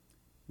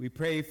We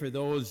pray for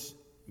those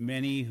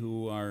many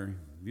who are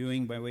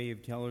viewing by way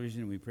of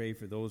television. We pray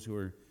for those who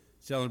are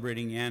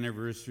celebrating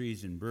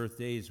anniversaries and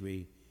birthdays.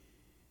 We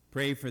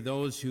pray for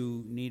those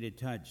who need a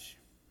touch.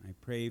 I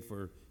pray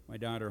for my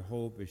daughter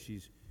Hope as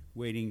she's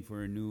waiting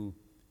for a new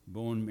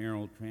bone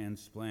marrow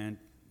transplant,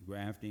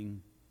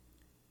 grafting,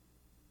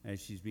 as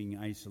she's being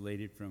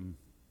isolated from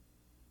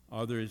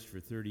others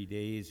for 30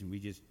 days. And we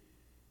just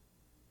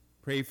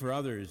pray for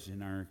others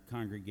in our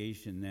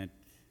congregation, that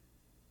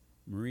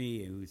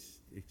Marie, who's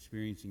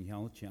experiencing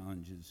health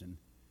challenges, and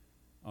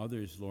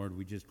others, Lord,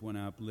 we just want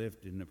to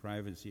uplift in the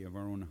privacy of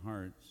our own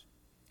hearts.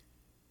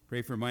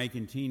 Pray for Mike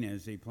and Tina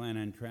as they plan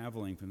on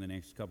traveling for the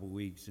next couple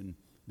weeks and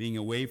being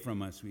away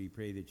from us. We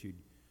pray that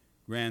you'd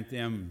grant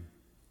them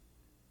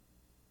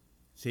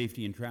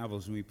safety in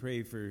travels. And we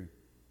pray for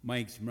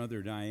Mike's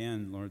mother,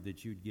 Diane, Lord,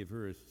 that you'd give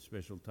her a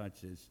special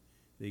touch as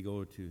they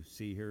go to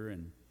see her,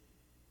 and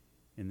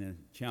the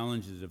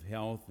challenges of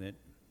health that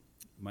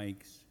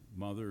Mike's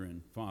mother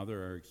and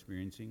father are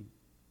experiencing.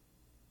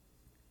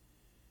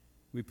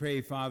 We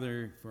pray,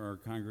 Father, for our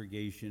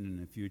congregation in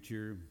the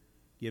future.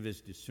 Give us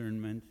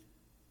discernment.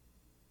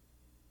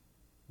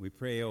 We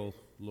pray, oh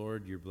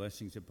Lord, your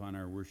blessings upon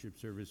our worship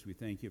service. We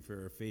thank you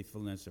for our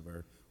faithfulness of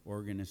our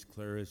organist,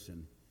 Clarice,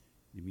 and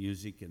the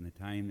music and the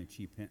time that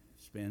she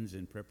spends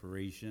in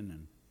preparation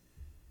and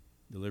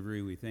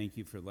delivery. We thank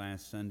you for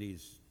last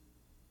Sunday's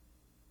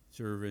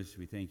service.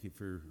 We thank you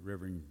for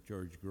Reverend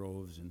George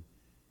Groves and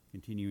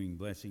continuing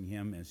blessing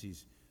him as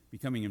he's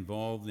becoming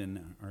involved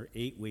in our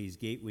 8 Ways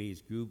Gateways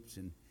groups.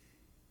 And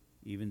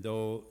even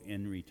though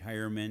in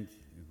retirement,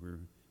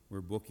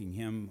 we're booking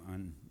him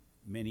on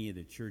many of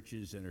the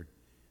churches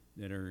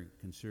that are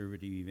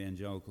conservative,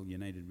 evangelical,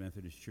 United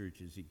Methodist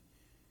Church,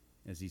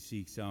 as he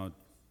seeks out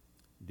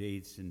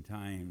dates and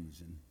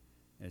times, and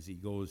as he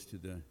goes to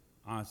the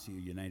Osseo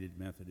United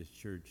Methodist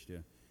Church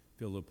to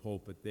fill the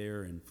pulpit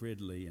there, and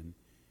Fridley and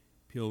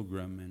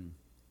Pilgrim and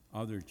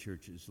other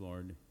churches,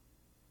 Lord,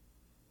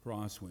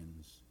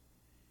 Crosswinds.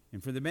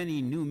 And for the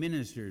many new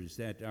ministers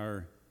that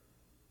are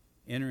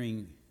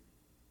entering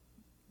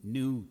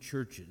new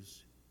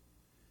churches,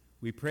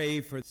 we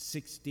pray for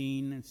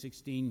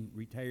 16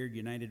 retired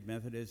United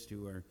Methodists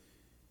who are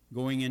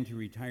going into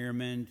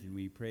retirement, and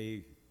we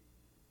pray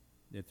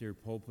that their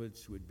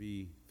pulpits would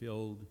be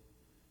filled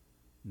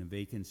and the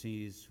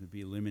vacancies would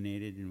be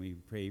eliminated. And we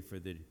pray for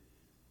the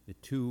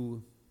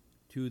two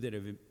that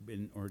have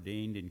been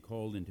ordained and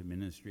called into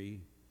ministry.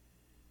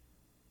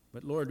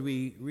 But Lord,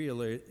 we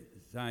realize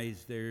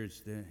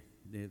there's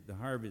the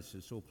harvest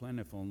is so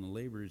plentiful and the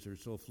laborers are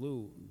so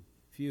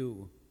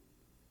few.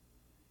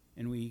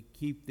 And we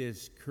keep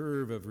this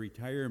curve of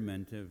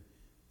retirement of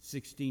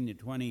 16 to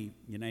 20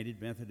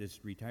 United Methodists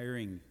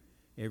retiring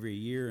every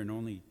year, and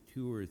only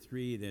 2 or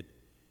 3 that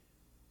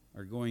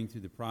are going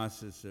through the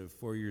process of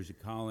 4 years of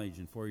college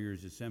and 4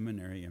 years of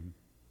seminary and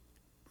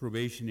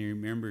probationary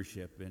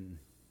membership. And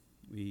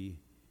we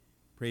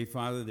pray,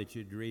 Father, that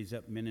you'd raise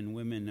up men and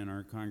women in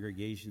our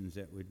congregations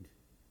that would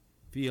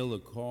feel the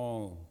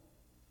call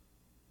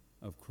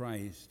of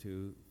Christ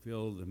to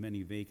fill the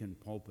many vacant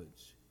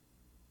pulpits.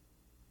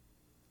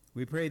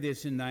 We pray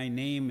this in thy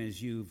name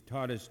as you've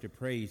taught us to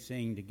pray,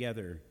 saying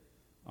together,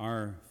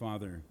 Our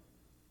Father,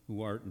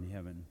 who art in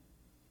heaven,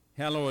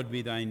 hallowed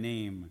be thy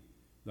name.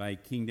 Thy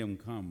kingdom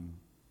come,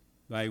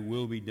 thy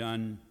will be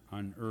done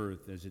on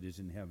earth as it is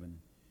in heaven.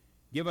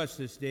 Give us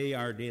this day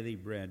our daily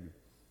bread,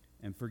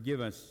 and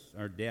forgive us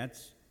our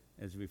debts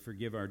as we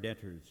forgive our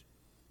debtors.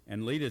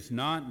 And lead us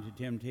not into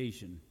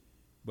temptation,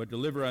 but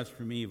deliver us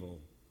from evil.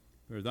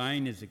 For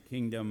thine is the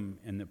kingdom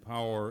and the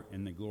power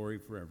and the glory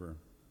forever.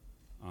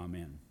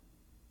 Amen.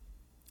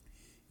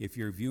 If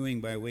you're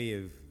viewing by way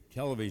of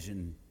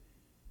television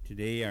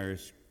today, our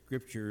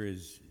scripture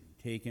is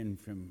taken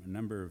from a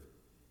number of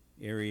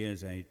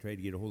areas. I tried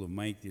to get a hold of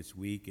Mike this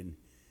week and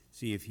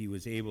see if he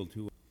was able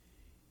to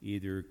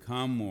either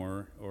come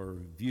or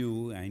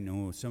view. I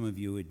know some of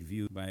you would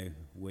view by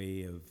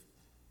way of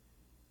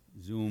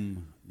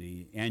Zoom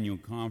the annual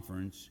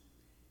conference.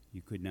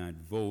 You could not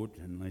vote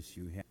unless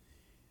you had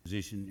a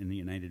position in the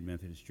United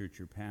Methodist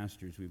Church or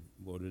pastors. We've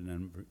voted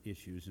on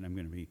issues, and I'm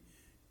going to be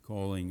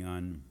calling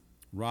on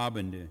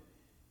Robin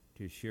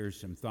to share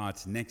some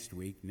thoughts next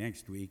week.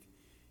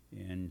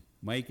 And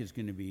Mike is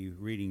going to be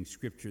reading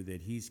scripture that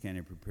he's kind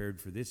of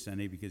prepared for this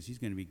Sunday, because he's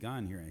going to be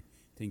gone here, I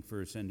think,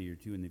 for a Sunday or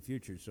two in the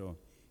future. So,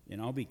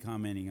 and I'll be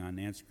commenting on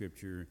that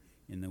scripture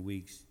in the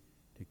weeks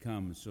to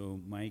come. So,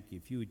 Mike,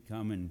 if you would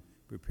come and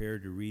prepare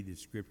to read the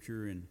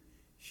scripture and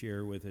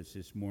share with us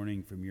this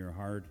morning from your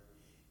heart.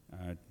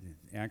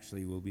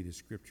 Actually, will be the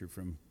scripture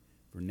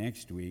for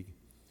next week.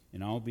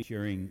 And I'll be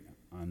sharing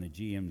on the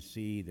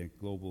GMC, the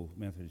Global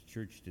Methodist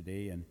Church,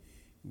 today, and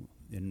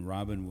then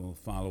Robin will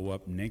follow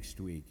up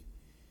next week.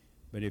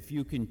 But if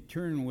you can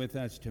turn with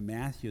us to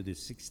Matthew, the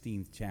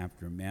 16th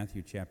chapter,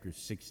 Matthew chapter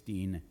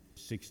 16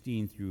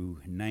 through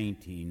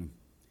 19,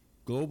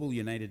 Global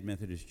United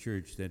Methodist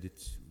Church, that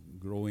it's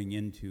growing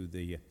into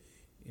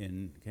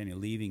and kind of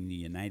leaving the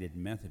United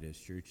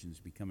Methodist Church and is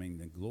becoming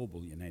the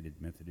Global United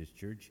Methodist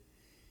Church.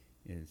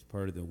 is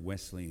part of the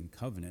Wesleyan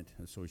Covenant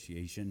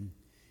Association,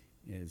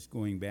 is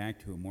going back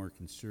to a more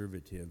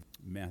conservative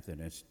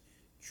Methodist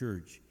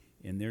church.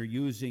 And they're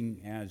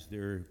using as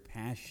their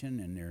passion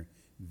and their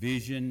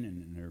vision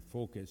and their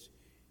focus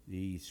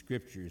the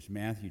scriptures,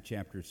 Matthew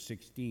chapter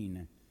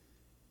 16,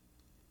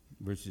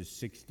 verses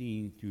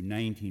 16 through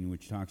 19,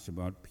 which talks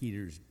about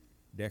Peter's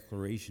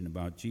declaration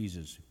about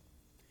Jesus.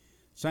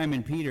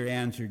 Simon Peter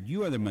answered,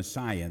 "You are the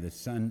Messiah, the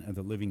Son of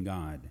the living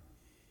God."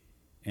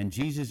 And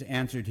Jesus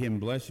answered him,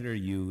 "Blessed are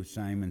you,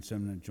 Simon,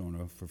 son of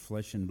Jonah, for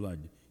flesh and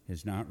blood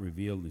has not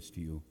revealed this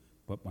to you,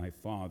 but my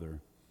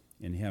Father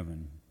in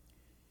heaven.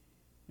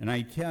 And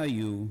I tell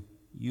you,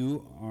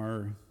 you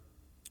are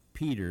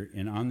Peter,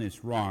 and on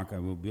this rock I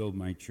will build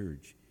my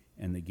church,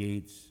 and the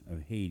gates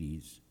of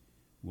Hades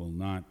will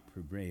not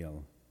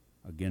prevail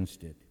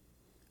against it.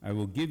 I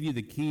will give you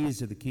the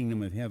keys of the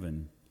kingdom of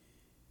heaven,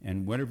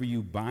 and whatever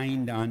you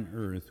bind on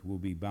earth will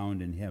be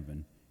bound in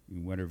heaven,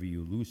 and whatever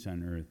you loose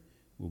on earth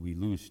will be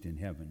loosed in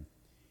heaven."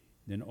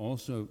 Then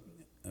also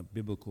a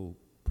biblical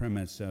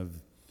premise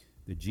of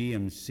the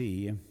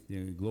GMC,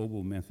 the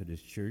Global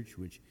Methodist Church,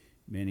 which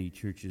many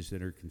churches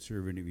that are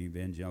conservative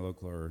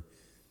evangelical are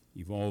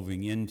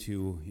evolving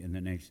into in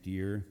the next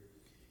year,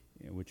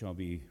 which I'll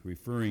be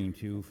referring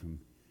to from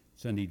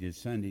Sunday to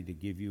Sunday to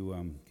give you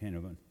kind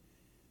of an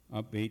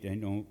update. I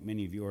know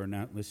many of you are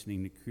not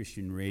listening to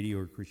Christian radio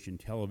or Christian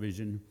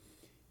television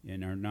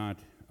and are not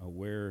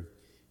aware.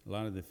 A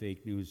lot of the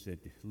fake news that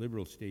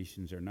liberal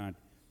stations are not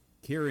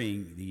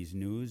carrying these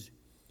news,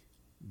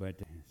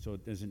 but so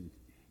it doesn't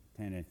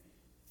kind of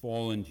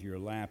fall into your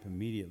lap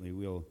immediately.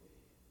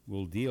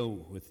 We'll deal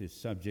with this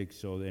subject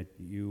so that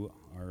you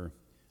are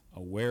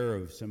aware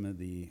of some of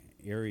the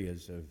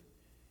areas of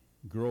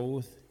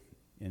growth.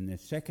 And the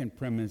second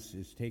premise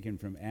is taken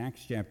from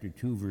Acts chapter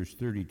 2, verse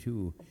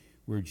 32,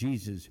 where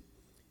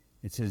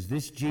it says,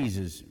 "This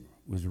Jesus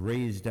was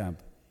raised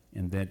up,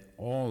 and that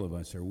all of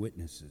us are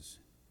witnesses."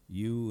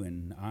 You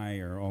and I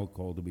are all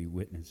called to be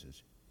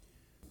witnesses.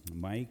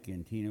 Mike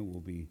and Tina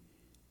will be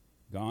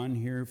gone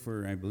here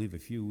for, I believe, a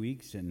few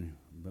weeks,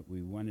 but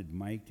we wanted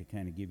Mike to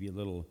kind of give you a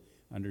little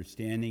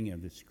understanding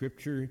of the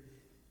Scripture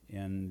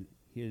and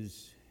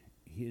his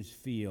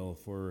feel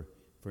for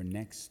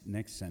next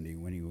Sunday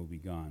when he will be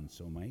gone.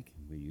 So, Mike,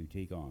 will you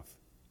take off?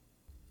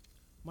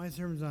 My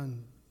sermon's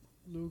on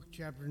Luke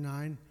chapter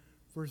 9,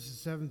 verses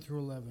 7 through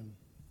 11.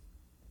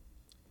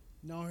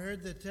 Now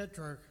Herod the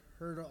Tetrarch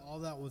heard all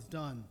that was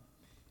done.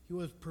 He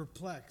was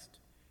perplexed,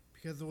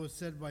 because it was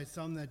said by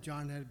some that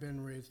John had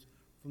been raised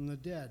from the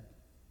dead,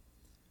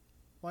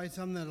 by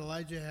some that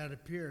Elijah had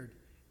appeared,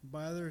 and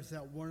by others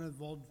that one of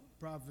the old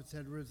prophets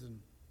had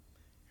risen.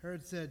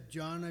 Herod said,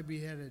 "John I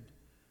beheaded,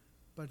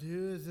 but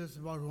who is this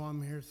about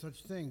whom I hear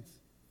such things?"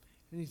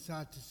 And he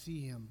sought to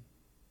see him.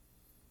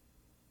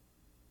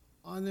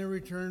 On their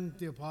return,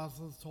 the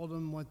apostles told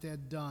him what they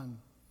had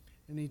done,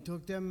 and he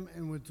took them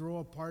and withdrew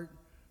apart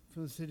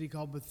from the city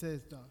called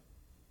Bethsaida.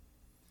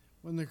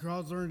 When the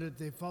crowds learned it,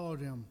 they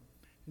followed him,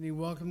 and he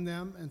welcomed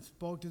them and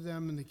spoke to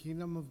them in the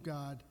kingdom of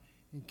God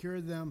and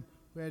cured them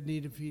who had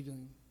need of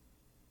healing.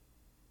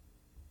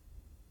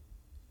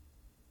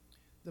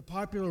 The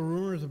popular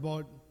rumors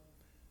about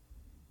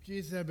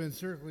Jesus had been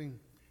circling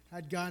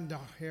had gotten to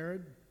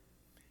Herod,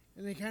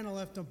 and they kind of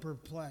left him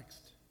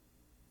perplexed.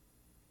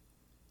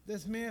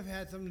 This may have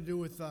had something to do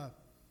with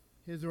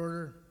his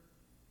order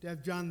to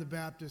have John the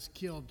Baptist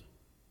killed.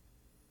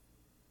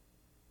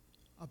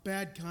 A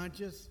bad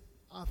conscience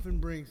often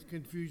brings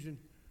confusion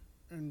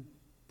and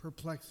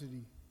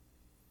perplexity.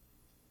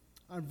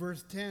 On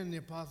verse 10, the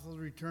apostles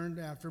returned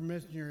after a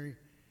missionary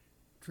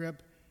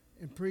trip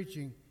and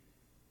preaching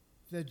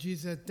that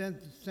Jesus had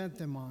then sent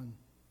them on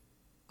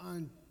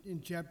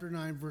in chapter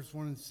 9, verse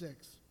 1 and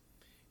 6.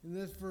 In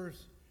this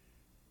verse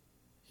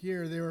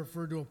here, they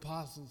refer to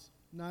apostles,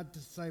 not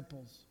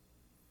disciples.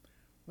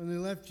 When they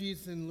left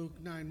Jesus in Luke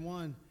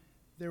 9:1,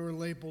 they were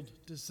labeled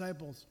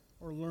disciples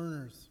or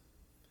learners.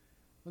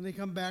 When they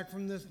come back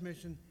from this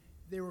mission,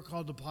 they were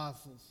called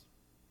apostles.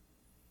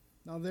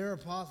 Now they're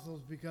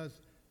apostles because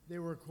they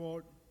were,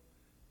 quote,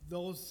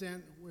 those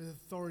sent with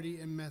authority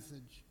and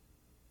message.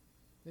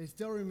 They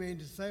still remain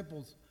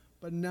disciples,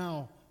 but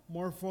now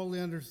more fully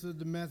understood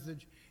the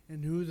message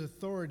and whose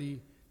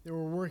authority they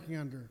were working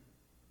under.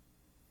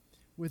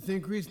 With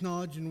increased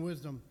knowledge and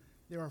wisdom,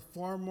 they are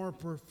far more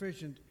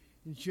proficient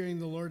in sharing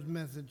the Lord's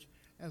message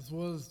as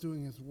well as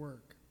doing his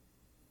work.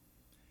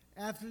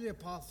 After the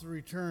apostles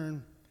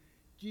returned,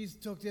 Jesus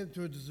took them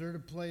to a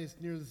deserted place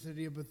near the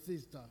city of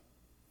Bethsaida.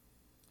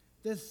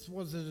 This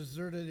was a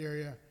deserted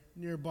area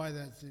nearby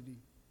that city.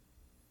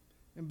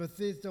 And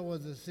Bethsaida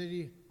was a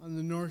city on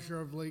the north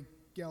shore of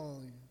Lake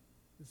Galilee,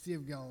 the Sea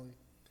of Galilee.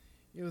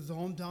 It was the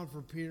hometown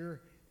for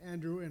Peter,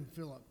 Andrew, and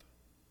Philip.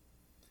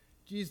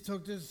 Jesus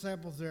took the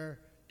disciples there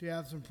to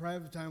have some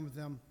private time with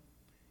them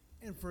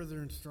and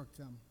further instruct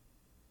them.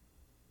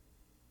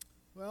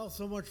 Well,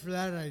 so much for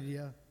that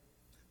idea.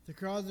 The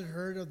crowd had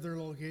heard of their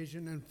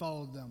location and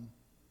followed them.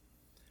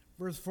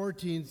 Verse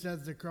 14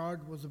 says the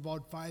crowd was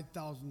about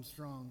 5,000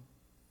 strong.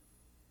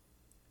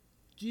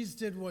 Jesus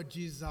did what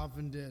Jesus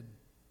often did.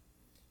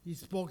 He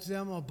spoke to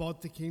them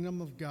about the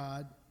kingdom of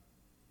God,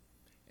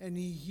 and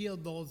he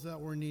healed those that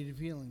were in need of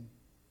healing.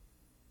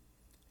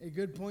 A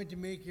good point to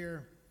make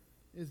here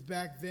is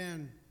back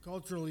then,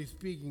 culturally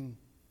speaking,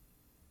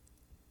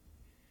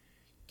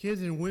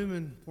 kids and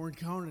women weren't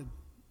counted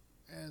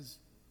as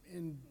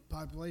in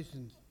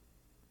populations.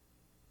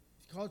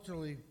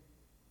 Culturally,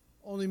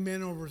 only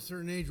men over a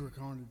certain age were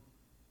counted.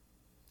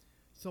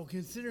 So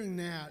considering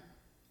that,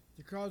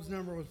 the crowd's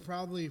number was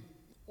probably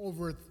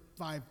over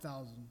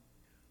 5,000.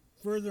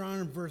 Further on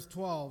in verse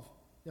 12,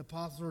 the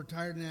apostles were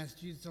tired and asked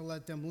Jesus to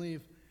let them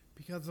leave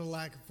because of the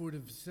lack of food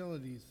and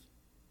facilities.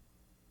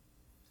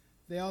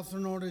 They also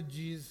noted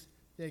Jesus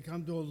they had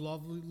come to a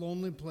lovely,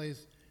 lonely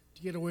place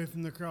to get away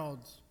from the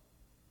crowds.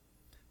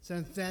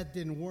 Since that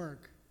didn't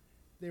work,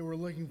 they were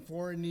looking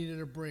for and needed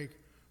a break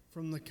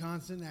from the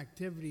constant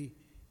activity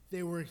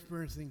they were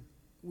experiencing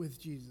with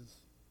Jesus.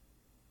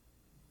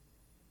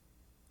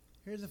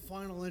 Here's a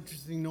final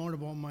interesting note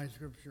about my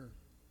scripture.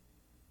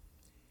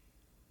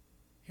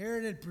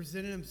 Herod had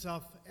presented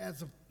himself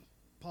as a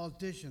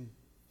politician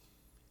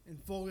and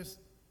focused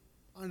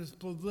on his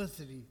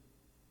publicity.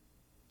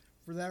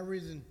 For that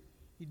reason,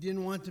 he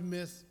didn't want to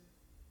miss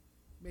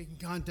making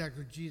contact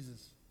with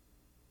Jesus.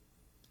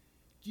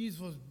 Jesus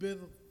was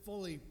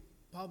fully,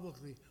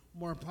 publicly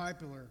more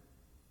popular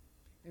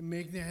and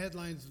making the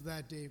headlines of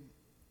that day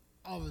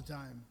all the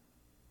time.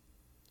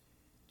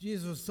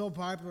 Jesus was so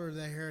popular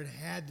that Herod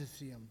had to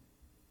see him.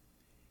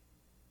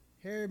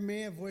 Herod may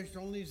have wished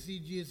only to see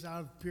Jesus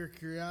out of pure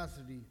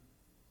curiosity,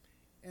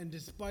 and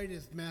despite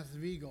his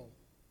massive ego,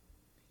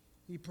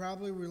 he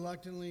probably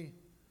reluctantly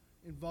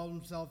involved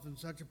himself in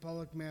such a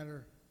public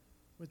matter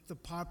with the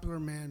popular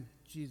man,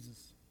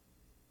 Jesus.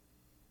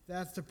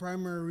 That's the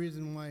primary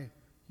reason why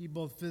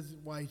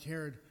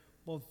Herod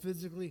both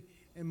physically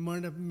and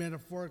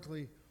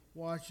metaphorically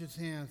washed his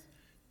hands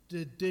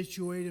to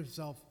dissuade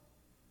himself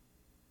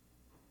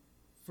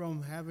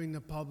from having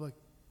the public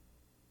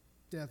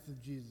death of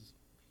Jesus.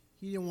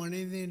 He didn't want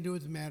anything to do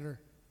with the matter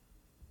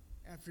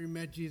after he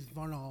met Jesus and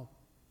found out how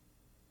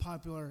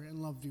popular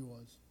and loved he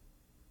was.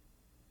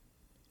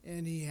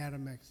 And he had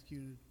him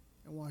executed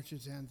and washed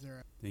his hands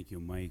there. Thank you,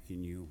 Mike,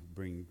 and you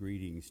bring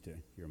greetings to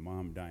your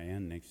mom,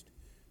 Diane, next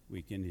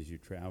weekend as you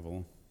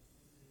travel.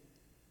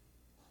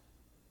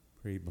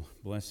 Pray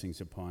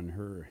blessings upon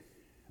her.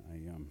 I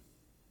am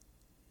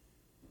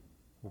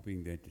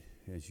hoping that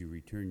as you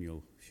return,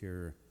 you'll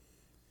share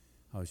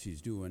how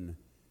she's doing.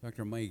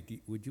 Dr.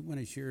 Mike, would you want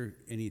to share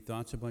any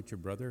thoughts about your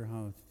brother,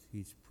 how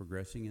he's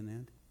progressing in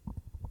that?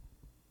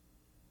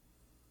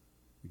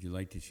 Would you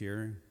like to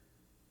share?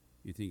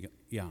 You think,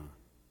 yeah.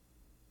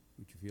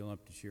 Would you feel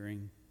up to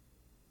sharing?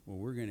 Well,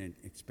 we're going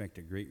to expect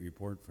a great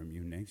report from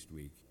you next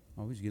week.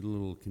 I always get a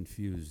little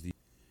confused.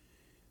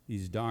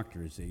 These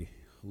doctors, they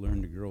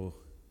learn to grow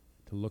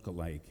to look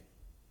alike.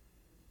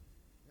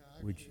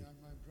 Yeah, actually, I'm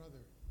my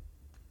brother.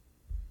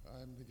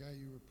 I'm the guy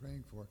you were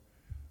praying for.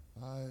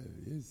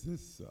 Is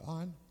this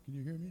on? Can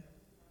you hear me?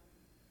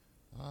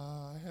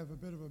 I have a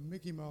bit of a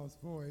Mickey Mouse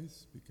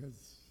voice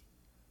because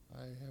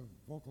I have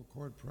vocal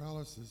cord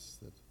paralysis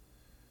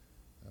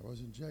that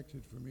was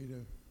injected for me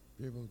to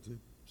be able to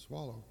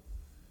swallow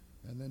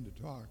and then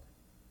to talk.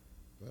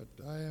 But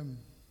I am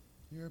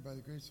here by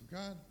the grace of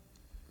God.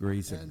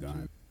 Grace of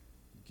God.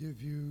 To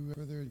give you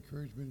further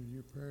encouragement in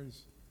your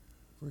prayers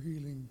for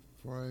healing,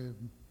 for I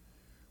am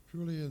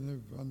truly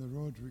on the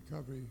road to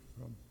recovery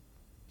from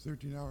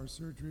 13-hour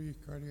surgery,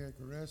 cardiac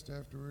arrest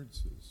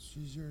afterwards,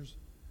 seizures,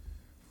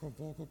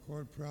 vocal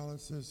cord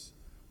paralysis,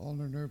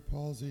 ulnar nerve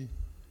palsy,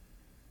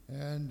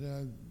 and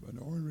an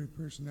ornery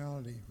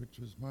personality, which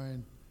was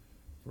mine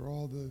for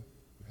all the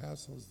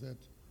hassles that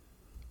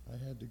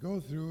I had to go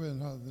through and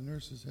how the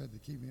nurses had to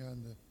keep me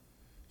on the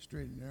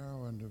straight and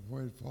narrow and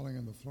avoid falling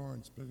on the floor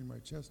and splitting my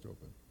chest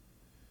open.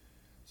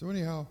 So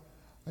anyhow,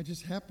 I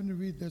just happened to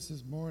read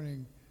this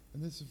morning,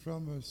 and this is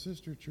from a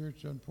sister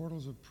church on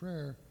Portals of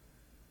Prayer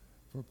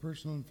for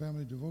personal and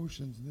family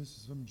devotions, and this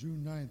is from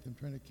June 9th. I'm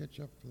trying to catch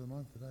up for the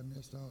month that I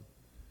missed out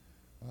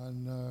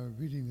on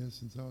reading this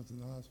since I was in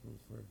the hospital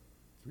for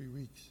 3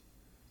 weeks.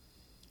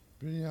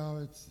 But anyhow,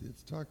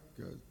 it's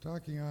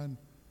talking on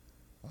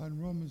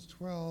Romans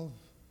 12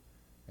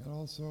 and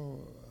also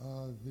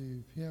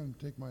the hymn,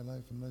 Take My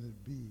Life and Let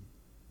It Be.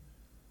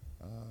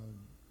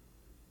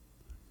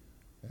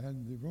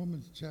 And the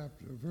Romans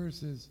chapter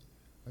verses,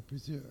 I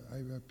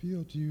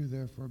appeal to you,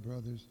 therefore,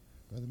 brothers,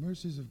 by the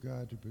mercies of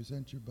God, to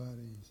present your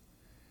bodies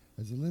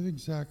as a living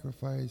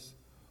sacrifice,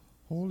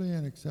 holy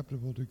and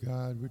acceptable to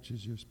God, which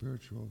is your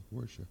spiritual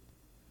worship.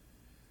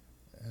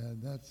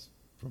 And that's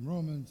from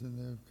Romans, and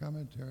the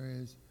commentary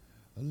is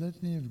a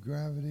litany of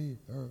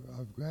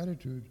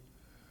gratitude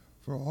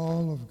for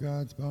all of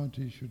God's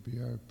bounty should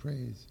be our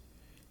praise.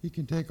 He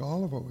can take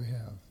all of what we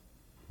have,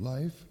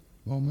 life,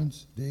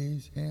 moments,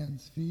 days,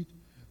 hands, feet,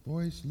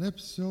 voice,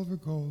 lips, silver,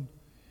 gold,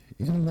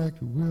 intellect,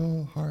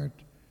 will, heart,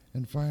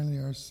 and finally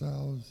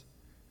ourselves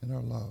and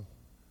our love.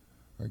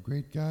 Our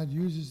great God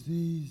uses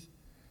these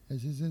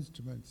as his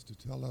instruments to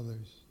tell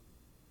others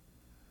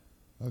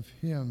of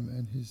him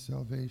and his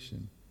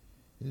salvation.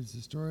 It is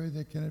a story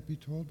that cannot be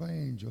told by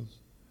angels,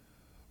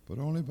 but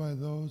only by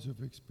those who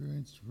have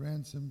experienced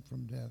ransom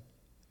from death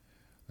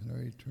and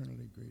are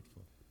eternally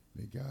grateful.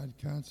 May God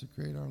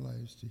consecrate our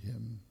lives to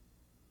him.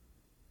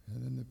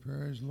 And then the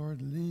prayer is,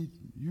 Lord,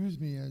 use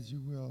me as you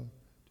will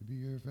to be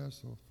your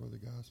vessel for the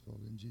gospel.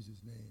 In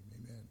Jesus' name,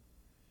 amen.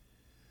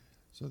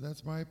 So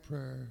that's my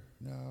prayer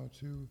now,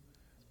 too.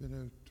 It's been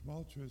a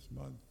tumultuous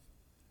month.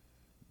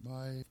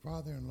 My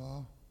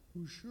father-in-law,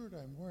 whose shirt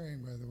I'm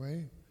wearing, by the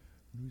way,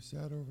 and who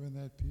sat over in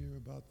that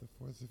pew about the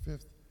 4th or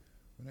 5th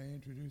when I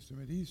introduced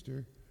him at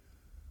Easter,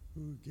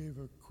 who gave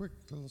a quick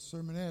little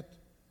sermonette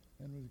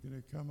and was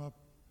going to come up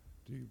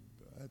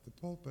at the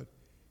pulpit.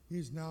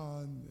 He's now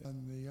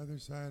on the other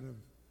side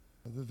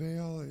of the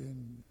veil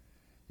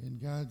in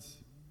God's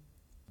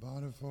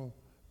bountiful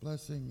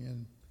blessing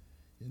and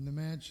in the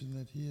mansion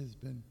that he has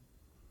been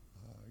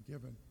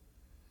given.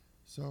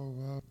 So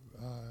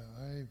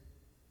I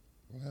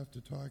will have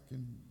to talk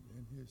in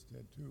his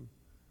stead too,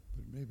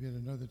 but maybe at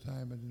another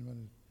time. I didn't want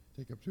to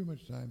take up too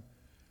much time,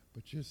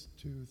 but just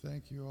to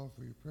thank you all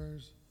for your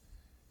prayers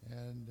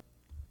and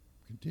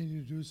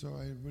continue to do so.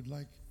 I would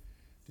like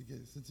to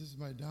get, since this is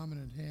my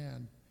dominant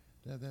hand,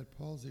 to have that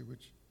palsy,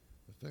 which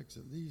affects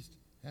at least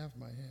half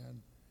my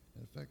hand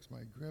and affects my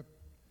grip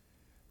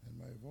and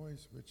my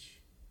voice,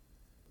 which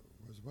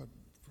was what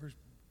first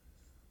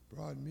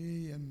brought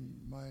me and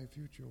my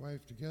future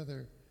wife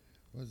together,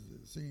 was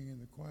singing in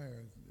the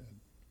choir at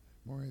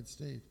Moorhead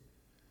State.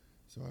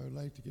 So I would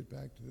like to get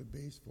back to the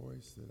bass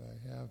voice that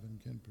I have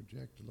and can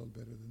project a little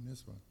better than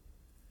this one.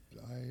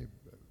 I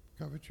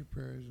covet your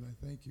prayers, and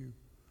I thank you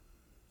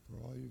for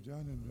all you've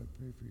done, and I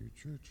pray for your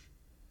church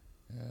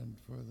and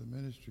for the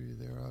ministry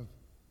thereof.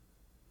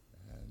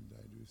 And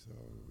I do so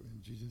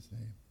in Jesus'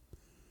 name.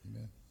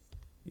 Amen.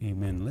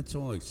 Amen. Let's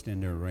all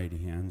extend our right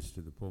hands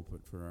to the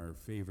pulpit for our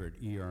favorite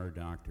ER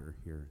doctor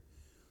here.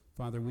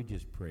 Father, we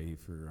just pray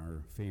for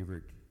our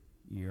favorite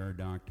ER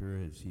doctor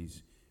as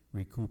he's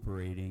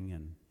recuperating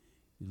and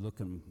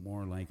looking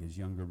more like his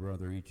younger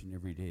brother each and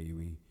every day.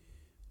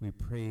 We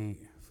pray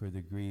for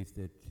the grief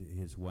that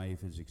his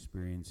wife is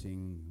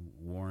experiencing.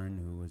 Warren,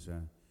 who was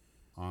a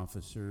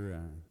officer,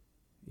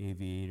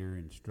 aviator,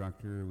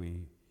 instructor,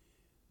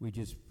 we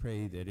just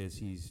pray that as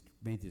he's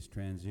made this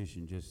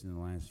transition just in the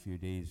last few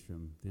days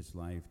from this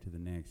life to the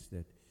next,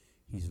 that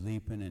he's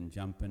leaping and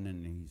jumping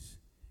and he's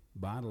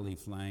bodily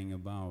flying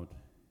about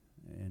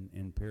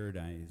in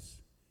paradise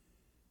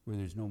where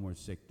there's no more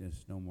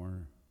sickness, no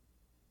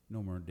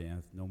more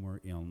death, no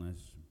more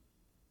illness,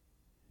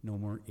 no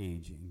more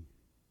aging.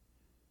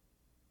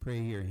 Pray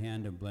your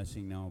hand of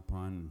blessing now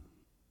upon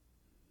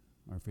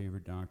our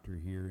favorite doctor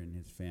here and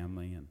his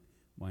family and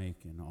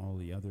Mike and all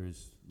the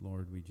others.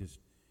 Lord, we just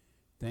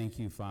thank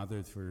you,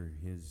 Father, for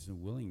his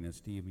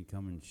willingness to even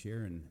come and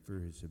share and for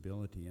his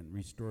ability and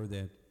restore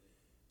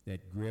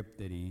that grip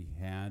that he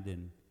had,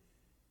 and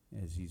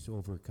as he's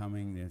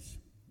overcoming this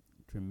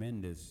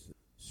tremendous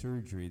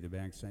surgery, the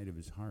backside of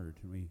his heart.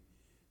 And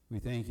we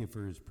thank you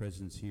for his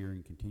presence here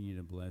and continue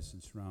to bless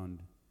and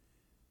surround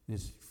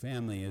this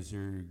family as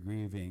they're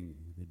grieving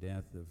the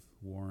death of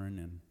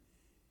Warren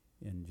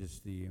and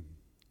just the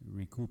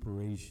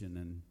recuperation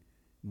and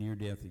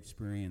near-death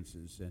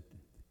experiences that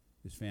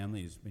this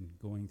family has been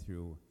going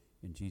through.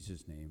 In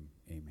Jesus' name,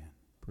 amen.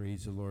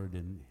 Praise the Lord,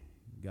 and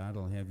God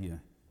will have you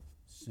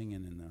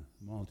singing in the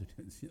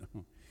multitudes. You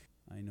know,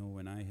 I know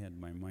when I had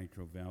my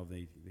mitral valve,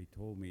 they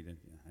told me that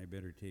I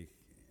better take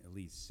at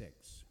least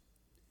 6.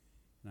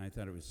 And I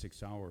thought it was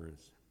 6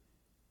 hours.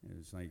 It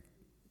was like,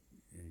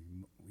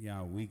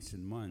 weeks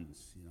and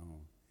months, you know.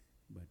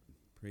 But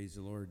praise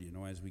the Lord, you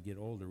know, as we get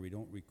older, we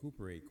don't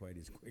recuperate quite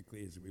as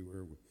quickly as we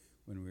were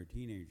when we were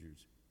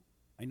teenagers.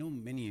 I know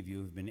many of you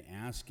have been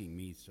asking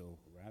me, so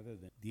rather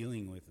than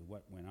dealing with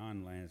what went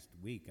on last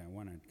week, I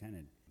want to kind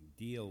of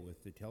deal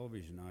with the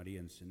television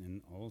audience and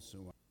then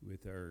also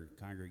with our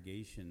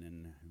congregation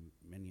and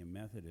many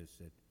Methodists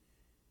that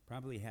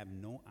probably have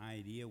no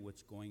idea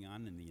what's going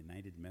on in the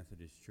United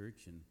Methodist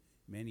Church and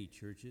many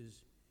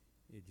churches.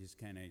 It just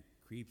kind of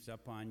creeps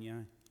up on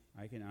you.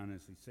 I can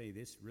honestly say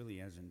this really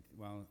hasn't,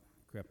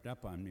 crept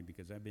up on me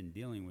because I've been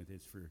dealing with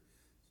this for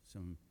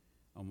some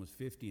almost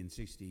 50 and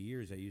 60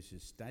 years. I used to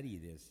study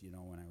this, you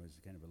know, when I was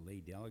kind of a lay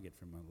delegate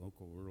from a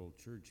local rural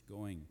church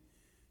going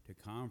to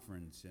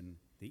conference, and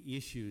the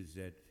issues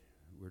that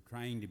were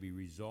trying to be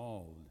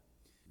resolved,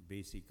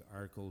 basic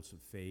articles of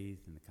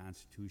faith and the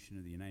Constitution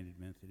of the United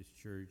Methodist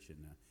Church and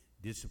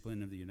the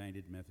discipline of the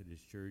United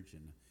Methodist Church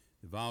and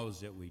the vows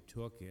that we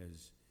took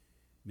as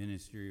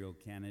ministerial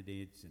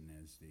candidates and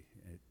as they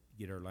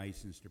get our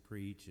license to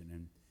preach, and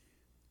then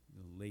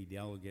the lay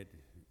delegate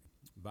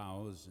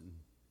vows and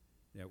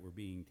that were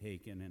being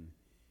taken,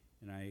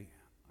 and I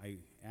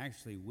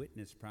actually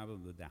witnessed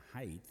probably the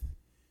height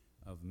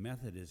of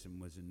Methodism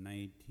was in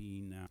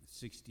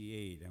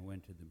 1968. I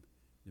went to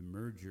the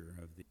merger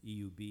of the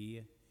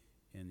EUB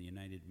and the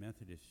United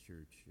Methodist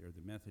Church, or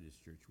the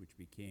Methodist Church, which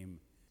became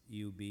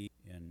EUB,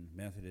 and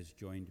Methodist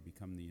joined to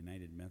become the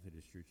United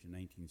Methodist Church in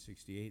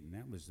 1968, and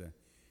that was the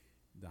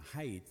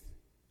height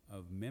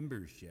of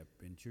membership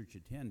and church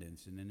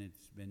attendance, and then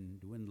it's been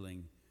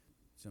dwindling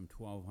some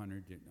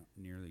 1,200 to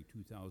nearly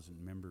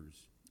 2,000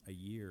 members a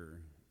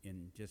year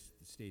in just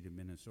the state of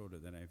Minnesota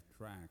that I've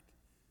tracked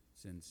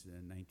since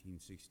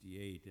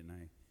 1968, and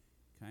I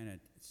kind of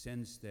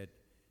sense that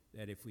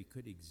if we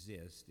could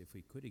exist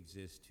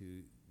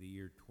to the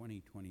year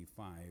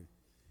 2025,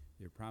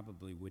 there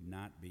probably would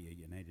not be a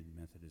United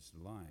Methodist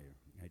alive.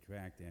 I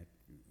tracked that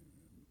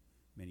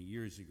many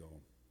years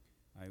ago.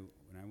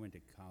 When I went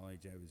to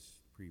college, I was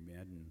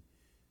pre-med and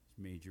was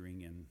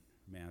majoring in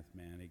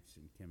mathematics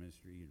and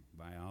chemistry and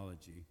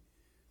biology.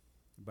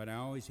 But I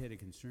always had a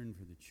concern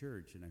for the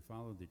church, and I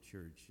followed the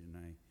church, and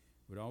I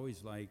would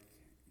always like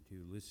to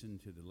listen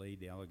to the lay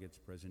delegates'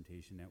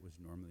 presentation. That was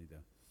normally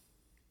the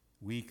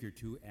week or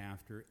two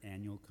after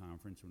annual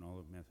conference when all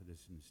of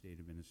Methodists in the state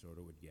of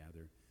Minnesota would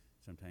gather.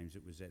 Sometimes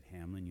it was at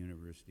Hamline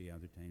University,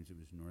 other times it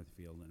was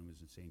Northfield, and it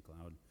was in St.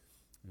 Cloud.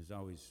 It was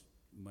always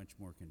much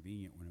more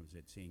convenient when it was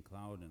at St.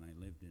 Cloud, and I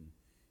lived in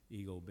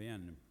Eagle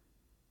Bend,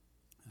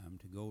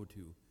 to go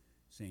to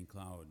St.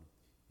 Cloud.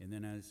 And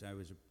then as I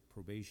was a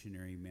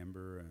probationary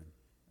member,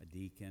 a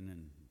deacon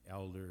and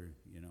elder,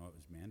 it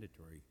was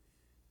mandatory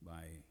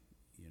by,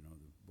 the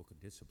Book of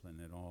Discipline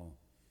that all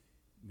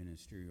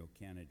ministerial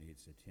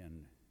candidates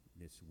attend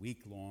this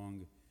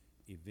week-long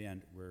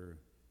event where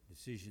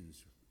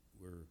decisions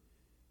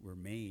were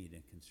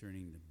made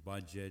concerning the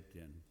budget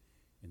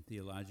and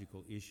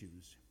theological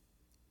issues.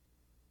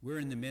 We're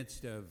in the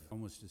midst of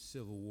almost a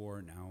civil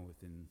war now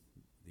within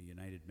the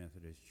United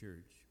Methodist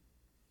Church.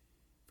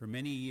 For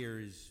many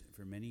years,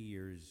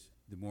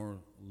 the more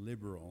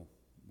liberal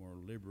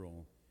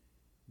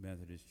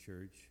Methodist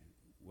Church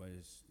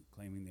was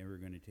claiming they were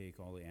going to take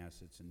all the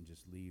assets and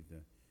just leave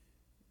the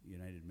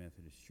United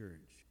Methodist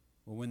Church.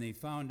 Well, when they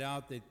found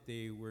out that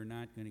they were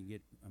not going to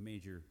get a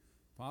major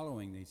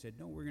following, they said,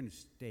 no, we're going to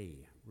stay.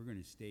 We're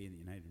going to stay in the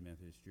United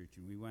Methodist Church.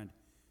 And we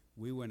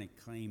want to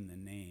claim the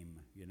name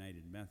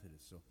United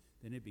Methodist. So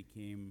then it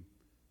became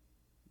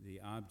the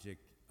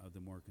object of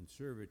the more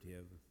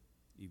conservative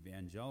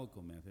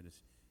evangelical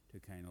Methodists to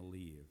kind of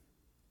leave.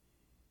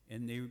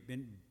 And they've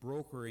been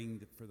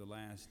brokering for the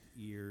last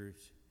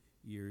years,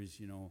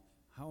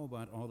 how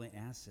about all the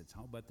assets?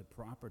 How about the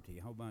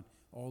property? How about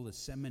all the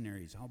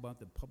seminaries? How about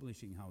the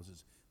publishing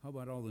houses? How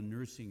about all the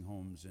nursing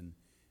homes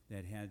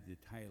that had the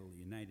title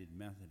United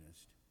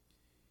Methodist?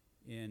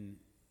 And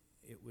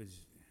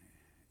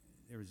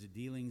there was a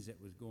dealings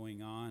that was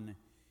going on,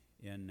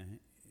 and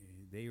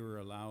they were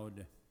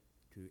allowed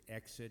to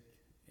exit,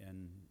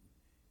 and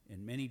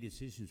many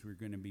decisions were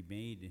going to be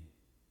made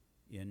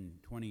in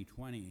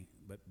 2020,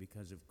 but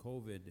because of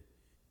COVID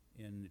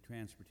and the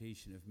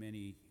transportation of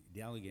many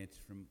delegates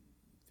from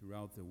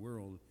throughout the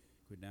world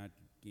could not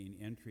gain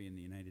entry in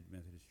the United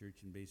Methodist Church,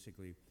 and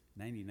basically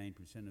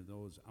 99% of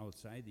those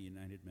outside the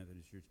United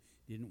Methodist Church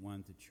didn't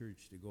want the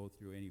church to go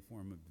through any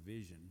form of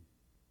division.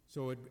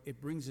 So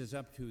it brings us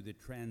up to the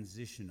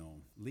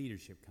Transitional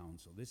Leadership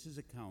Council. This is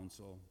a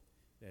council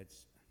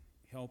that's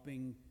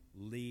helping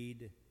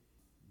lead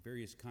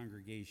various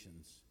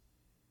congregations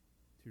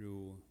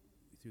through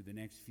the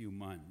next few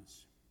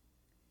months.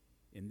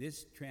 And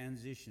this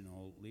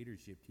transitional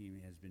leadership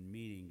team has been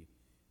meeting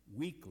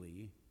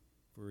weekly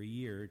for a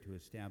year to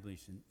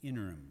establish an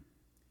interim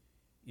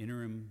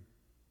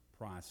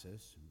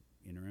process.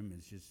 Interim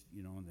is just,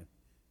 in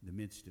the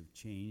midst of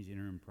change,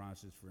 interim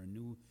process for a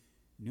new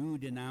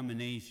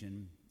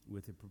denomination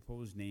with the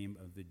proposed name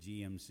of the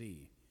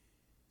GMC.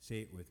 Say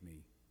it with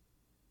me.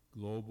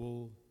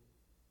 Global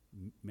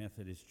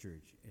Methodist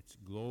Church. It's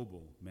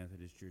Global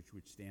Methodist Church,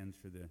 which stands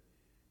for the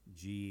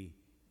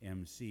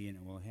GMC, and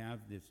it will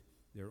have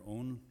their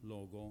own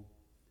logo,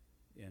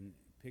 and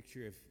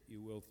picture, if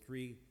you will,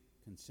 3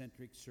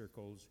 concentric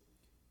circles,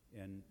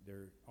 and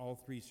all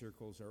 3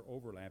 circles are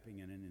overlapping,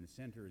 and in the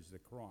center is the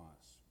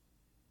cross.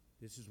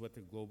 This is what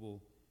the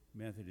Global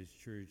Methodist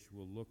Church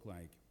will look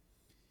like.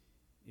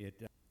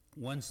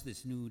 Once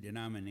this new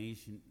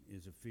denomination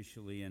is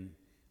officially and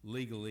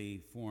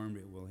legally formed,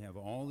 it will have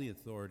all the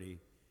authority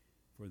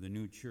for the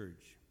new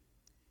church,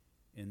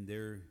 and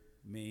there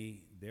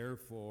may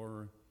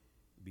therefore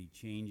be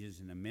changes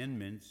and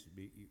amendments.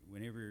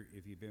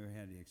 If you've ever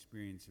had the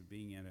experience of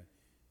being at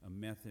a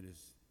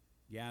Methodist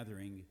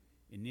gathering,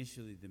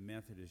 initially the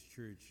Methodist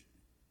Church,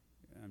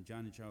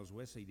 John and Charles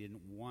Wesley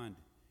didn't want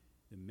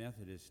the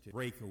Methodists to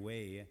break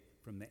away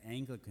from the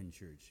Anglican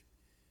Church,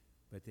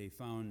 but they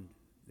found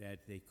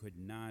that they could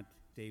not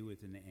stay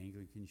within the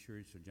Anglican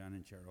Church, so John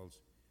and Charles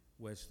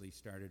Wesley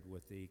started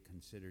what they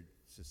considered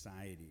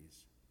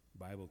societies,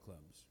 Bible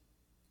clubs.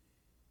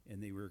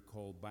 And they were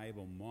called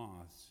Bible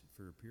moths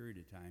for a period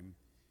of time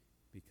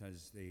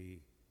because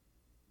they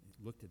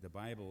looked at the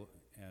Bible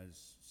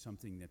as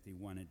something that they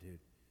wanted to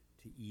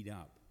eat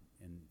up,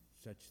 and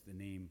such the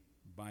name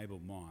Bible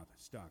moth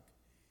stuck.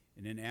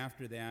 And then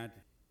after that,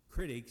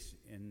 critics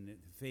and the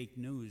fake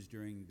news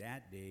during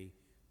that day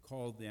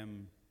called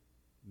them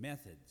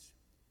methods.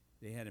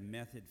 They had a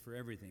method for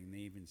everything. They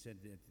even said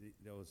that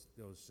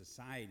those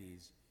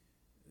societies,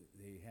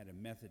 they had a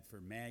method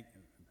for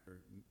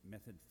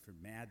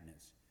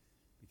madness.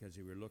 because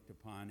they were looked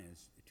upon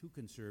as too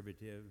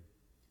conservative,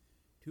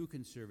 too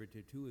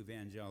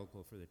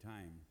evangelical for the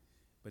time.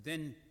 But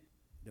then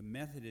the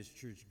Methodist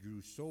Church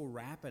grew so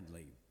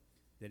rapidly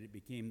that it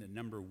became the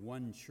number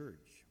one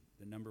church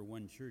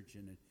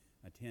in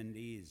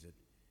attendees.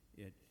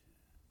 It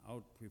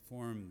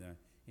outperformed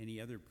any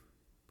other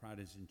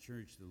Protestant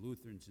church, the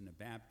Lutherans and the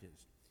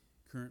Baptists.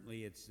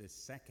 Currently, it's the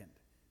second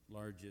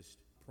largest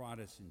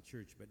Protestant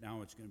church, but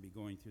now it's going to be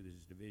going through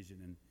this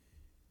division, and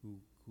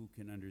who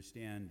can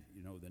understand,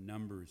 the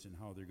numbers and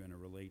how they're going to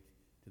relate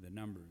to the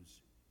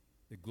numbers.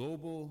 The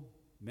Global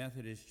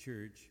Methodist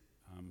Church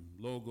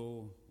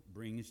logo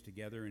brings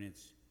together in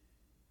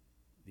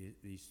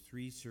these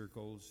three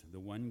circles, the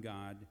one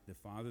God, the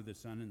Father, the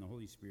Son, and the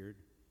Holy Spirit,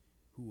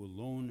 who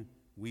alone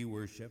we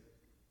worship.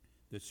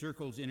 The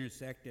circles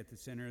intersect at the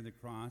center of the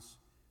cross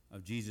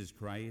of Jesus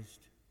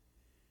Christ,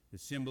 the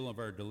symbol of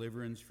our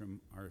deliverance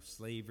from our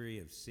slavery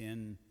of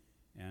sin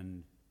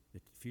and the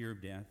fear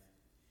of death.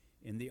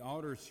 In the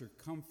outer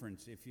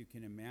circumference, if you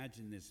can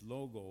imagine this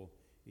logo,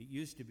 it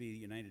used to be the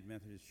United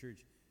Methodist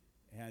Church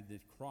had the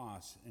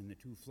cross and the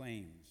two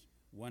flames.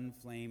 One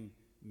flame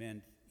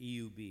meant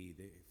EUB,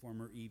 the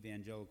former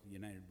Evangelical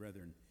United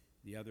Brethren.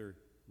 The other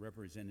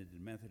represented the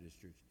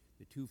Methodist Church.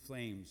 The two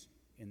flames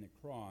in the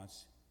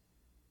cross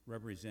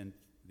represent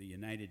the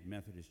United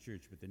Methodist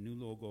Church, but the new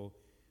logo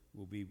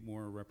will be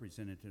more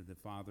representative of the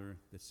Father,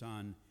 the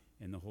Son,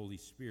 and the Holy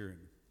Spirit.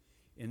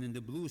 And then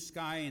the blue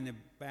sky in the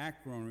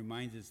background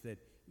reminds us that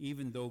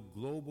even though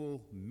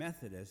global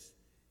Methodists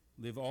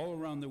live all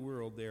around the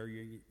world, they are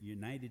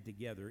united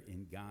together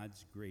in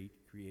God's great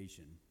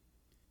creation.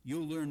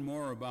 You'll learn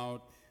more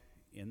about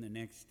in the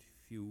next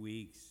few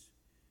weeks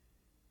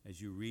as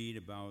you read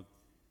about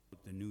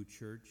the new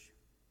church.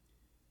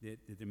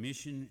 The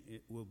mission,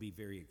 it will be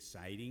very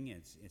exciting.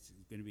 It's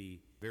going to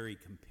be very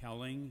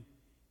compelling,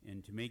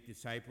 and to make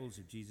disciples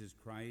of Jesus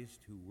Christ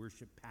who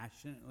worship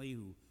passionately,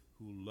 who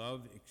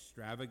love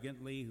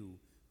extravagantly, who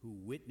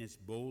witness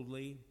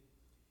boldly.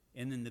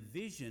 And then the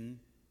vision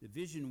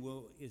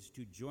is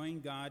to join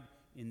God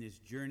in this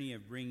journey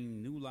of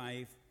bringing new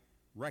life,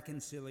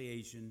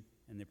 reconciliation,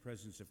 and the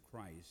presence of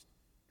Christ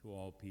to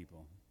all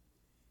people,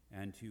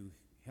 and to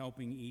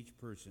helping each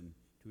person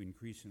to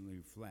increasingly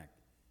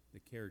reflect the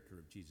character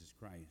of Jesus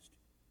Christ.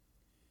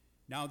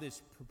 Now,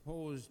 this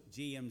proposed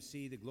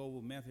GMC, the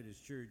Global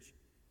Methodist Church,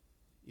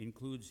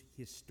 includes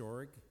the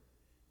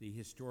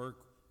historic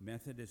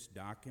Methodist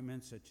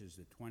documents, such as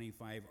the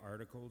 25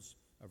 Articles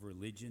of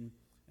Religion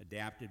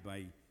adapted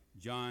by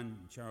John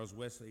and Charles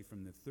Wesley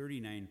from the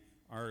 39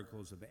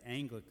 Articles of the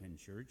Anglican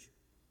Church.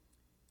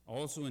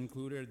 Also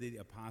included the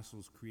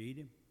Apostles'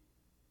 Creed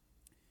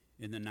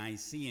and the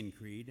Nicene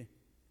Creed.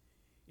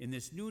 In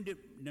this new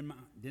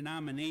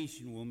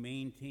denomination will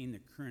maintain the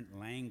current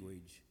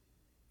language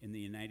in the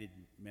United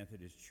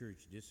Methodist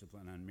Church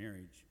discipline on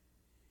marriage.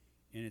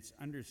 And it's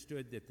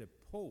understood that the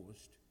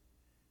post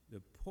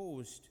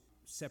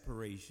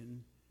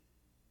separation,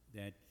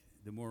 that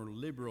the more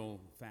liberal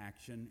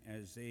faction,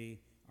 as they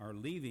are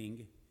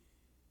leaving,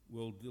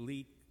 will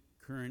delete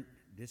current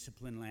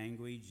discipline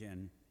language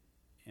and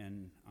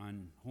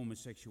on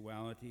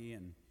homosexuality,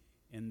 and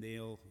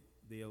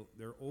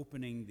they're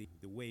opening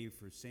the way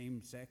for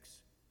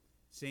same-sex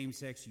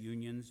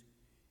unions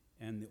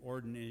and the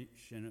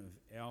ordination of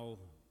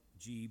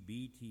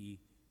LGBTQT+,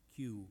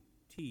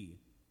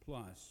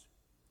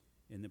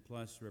 and the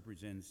plus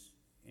represents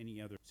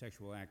any other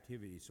sexual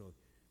activity. So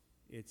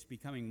it's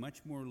becoming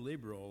much more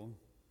liberal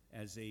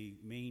as they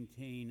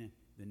maintain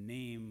the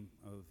name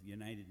of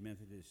United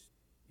Methodist.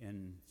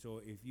 And so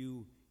if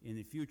you in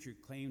the future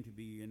claim to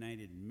be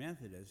United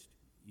Methodist,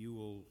 you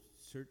will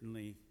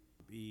certainly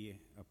be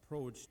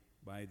approached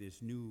by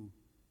this new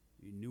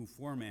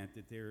format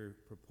that they're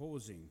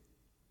proposing,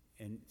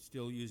 and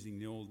still using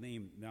the old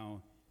name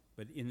now.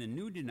 But in the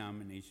new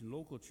denomination,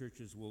 local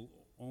churches will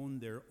own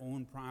their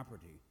own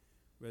property,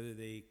 whether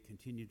they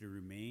continue to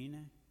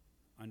remain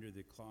under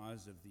the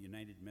clause of the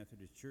United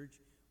Methodist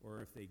Church,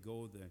 or if they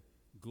go the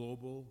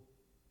Global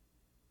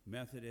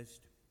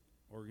Methodist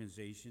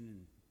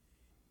organization,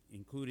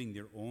 including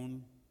their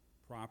own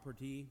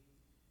property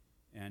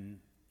and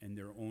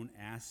their own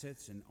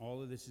assets. And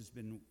all of this has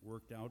been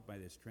worked out by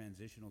this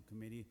transitional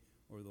committee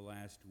over the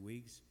last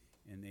weeks,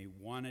 and they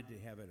wanted to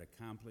have it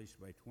accomplished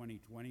by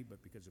 2020,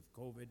 but because of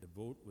COVID, the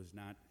vote was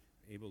not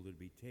able to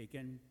be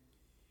taken.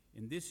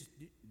 And this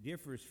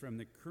differs from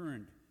the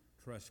current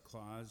trust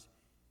clause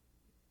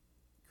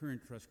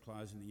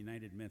in the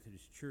United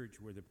Methodist Church,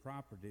 where the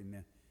property and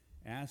the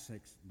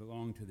assets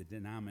belong to the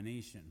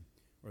denomination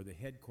or the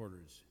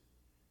headquarters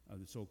of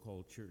the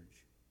so-called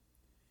church.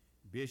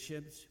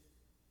 Bishops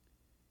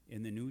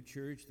in the new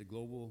church, the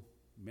Global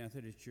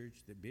Methodist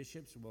Church, the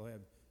bishops will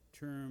have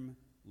term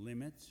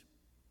limits.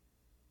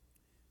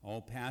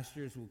 All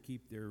pastors will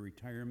keep their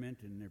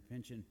retirement and their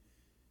pension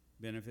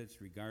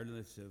benefits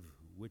regardless of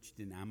which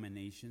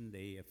denomination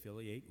they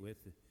affiliate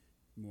with, the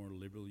more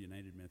liberal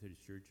United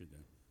Methodist Church or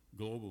the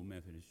Global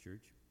Methodist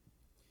Church.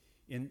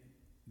 In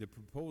the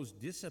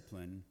proposed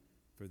discipline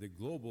for the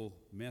Global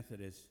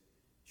Methodist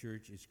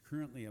Church is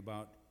currently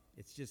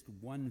it's just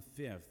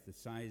 1/5 the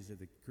size of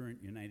the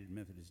current United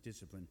Methodist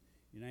discipline.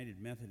 United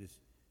Methodist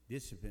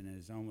discipline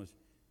is almost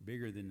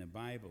bigger than the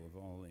Bible of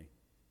all the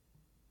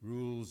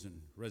rules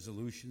and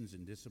resolutions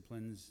and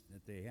disciplines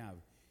that they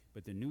have.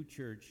 But the new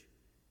church,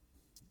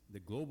 the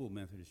Global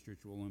Methodist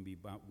Church, will only be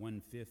about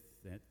 1/5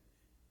 that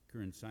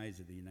current size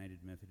of the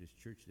United Methodist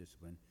Church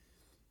discipline.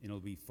 And it'll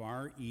be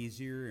far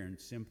easier and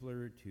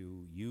simpler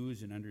to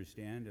use and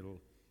understand.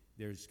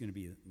 There's going to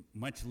be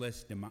much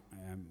less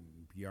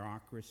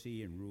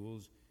bureaucracy and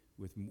rules,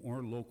 with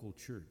more local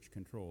church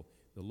control.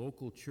 The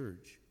local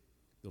church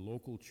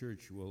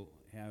will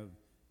have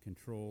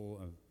control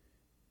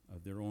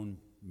of their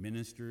own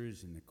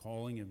ministers and the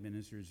calling of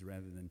ministers,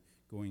 rather than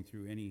going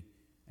through any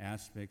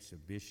aspects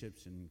of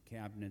bishops and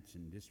cabinets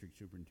and district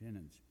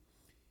superintendents.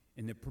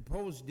 And the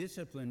proposed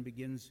discipline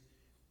begins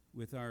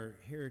with our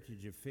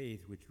heritage of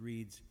faith, which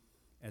reads,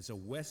 as a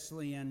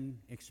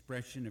Wesleyan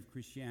expression of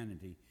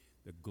Christianity,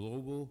 the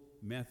Global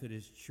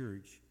Methodist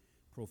Church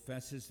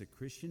professes the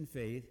Christian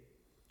faith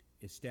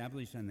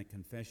established on the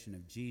confession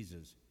of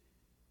Jesus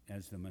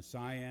as the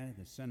Messiah,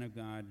 the Son of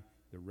God,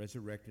 the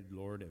resurrected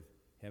Lord of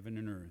heaven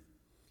and earth.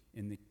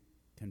 And the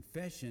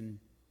confession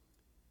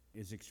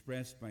is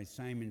expressed by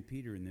Simon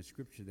Peter in the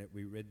scripture that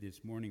we read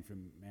this morning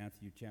from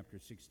Matthew chapter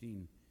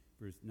 16,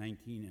 verse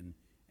 19, and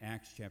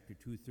Acts chapter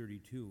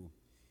 2:32.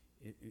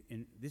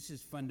 And this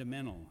is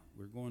fundamental.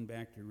 We're going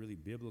back to really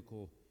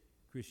biblical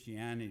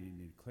Christianity,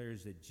 and it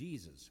declares that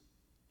Jesus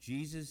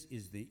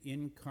is the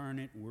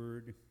incarnate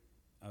Word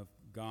of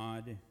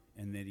God,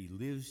 and that he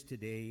lives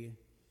today,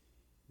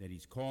 that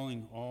he's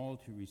calling all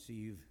to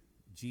receive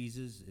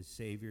Jesus as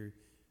Savior.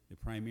 The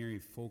primary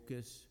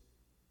focus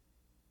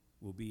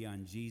will be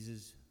on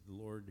Jesus, the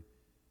Lord,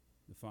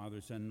 the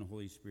Father, Son, and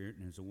Holy Spirit,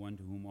 and as the one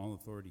to whom all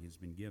authority has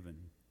been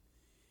given.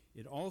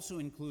 It also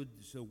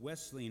includes the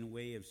Wesleyan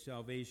way of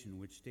salvation,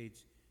 which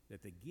states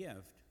that the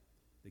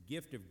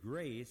gift of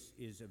grace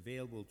is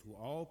available to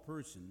all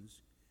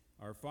persons.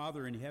 Our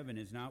Father in heaven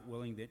is not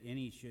willing that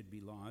any should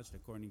be lost,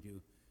 according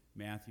to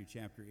Matthew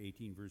chapter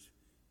 18, verse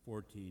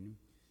 14,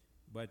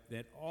 but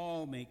that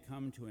all may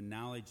come to a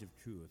knowledge of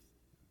truth,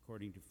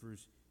 according to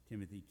 1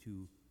 Timothy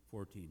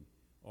 2:14.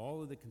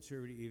 All of the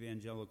conservative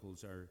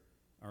evangelicals are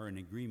in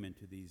agreement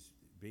to these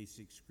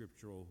basic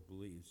scriptural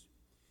beliefs.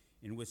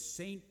 And with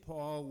St.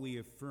 Paul, we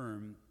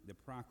affirm the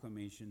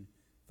proclamation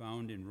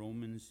found in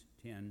Romans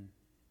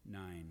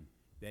 10:9,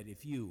 that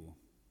if you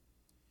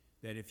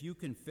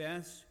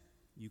confess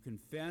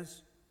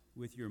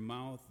with your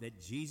mouth that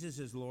Jesus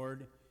is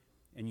Lord,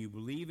 and you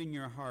believe in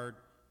your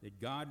heart that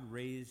God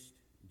raised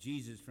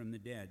Jesus from the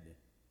dead,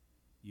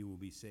 you will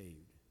be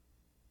saved.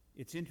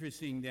 It's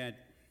interesting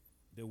that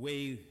the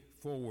way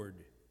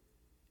forward,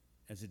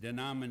 as a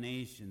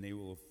denomination, they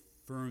will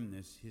affirm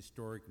this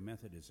historic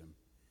Methodism,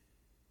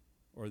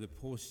 or the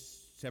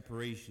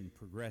post-separation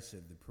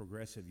the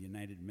progressive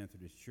United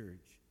Methodist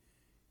Church.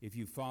 If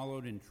you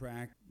followed and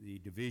tracked the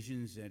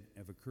divisions that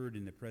have occurred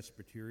in the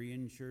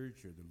Presbyterian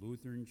Church or the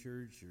Lutheran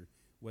Church, or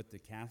what the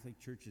Catholic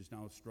Church is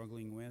now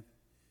struggling with,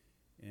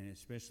 and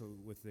especially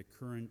with the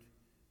current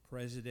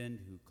president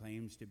who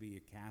claims to be a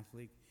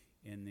Catholic,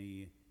 and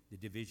the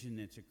division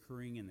that's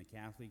occurring in the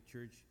Catholic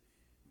Church,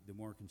 the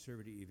more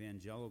conservative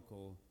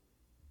evangelical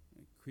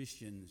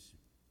Christians,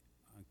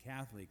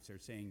 Catholics, are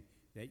saying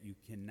that you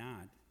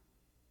cannot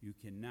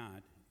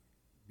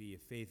be a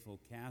faithful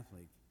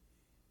Catholic,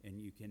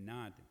 and you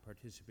cannot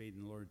participate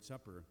in the Lord's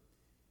Supper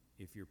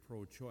if you're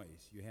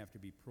pro-choice. You have to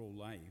be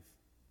pro-life.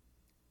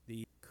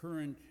 The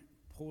current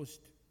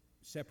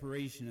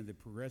post-separation of the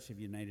Progressive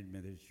United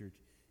Methodist Church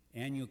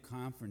annual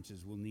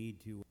conferences will need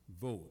to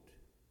vote.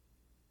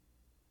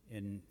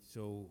 And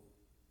so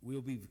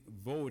we'll be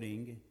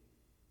voting,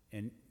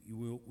 and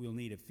we'll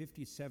need a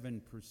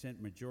 57%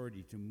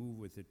 majority to move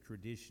with the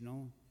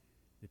traditional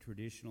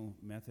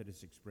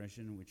Methodist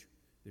expression, which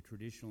the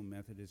traditional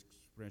Methodist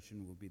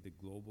expression will be the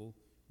Global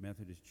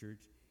Methodist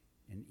Church.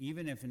 And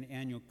even if an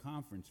annual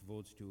conference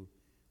votes to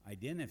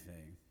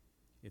identify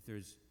if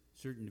there's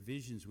certain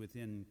divisions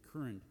within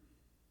current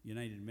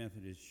United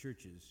Methodist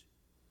churches,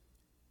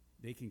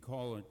 they can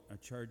call a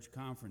charge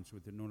conference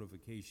with a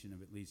notification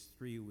of at least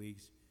 3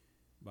 weeks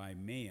by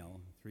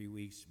mail,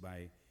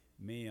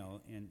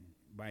 and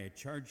by a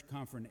charge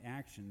conference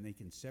action, they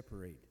can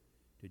separate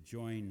to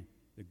join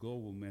the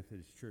Global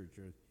Methodist Church,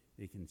 or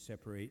they can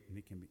separate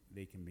and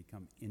they can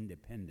become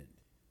independent.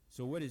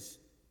 So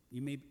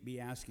you may be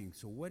asking,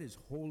 so what is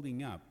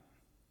holding up?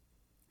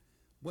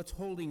 What's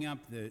holding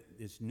up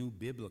this new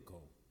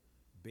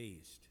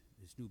biblical-based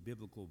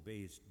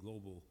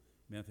Global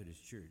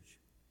Methodist Church?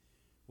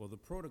 Well, the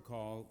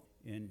protocol,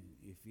 and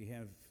if you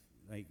have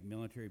like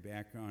military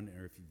background,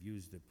 or if you've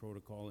used the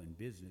protocol in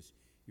business,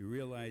 you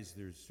realize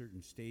there's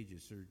certain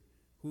stages, certain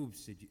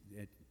hoops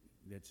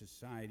that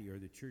society or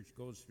the church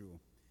goes through.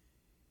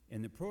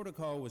 And the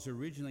protocol was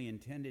originally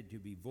intended to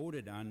be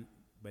voted on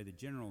by the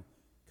General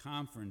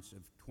Conference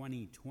of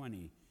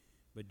 2020,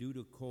 but due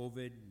to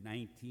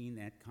COVID-19,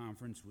 that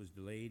conference was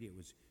delayed. It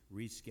was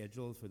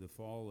rescheduled for the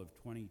fall of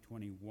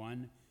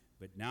 2021,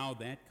 But now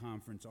that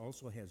conference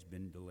also has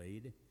been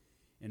delayed.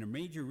 And a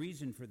major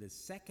reason for the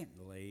second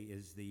delay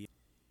is the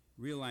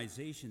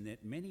realization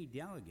that many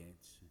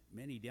delegates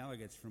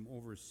from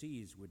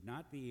overseas would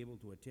not be able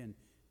to attend,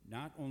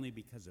 not only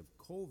because of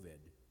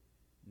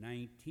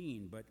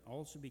COVID-19, but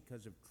also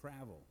because of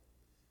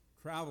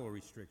travel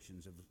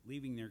restrictions of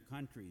leaving their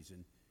countries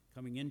and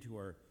coming into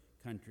our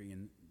country.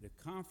 And the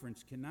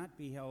conference cannot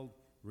be held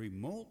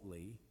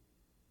remotely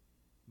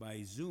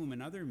by Zoom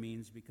and other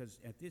means, because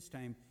at this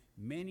time,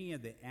 many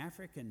of the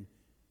African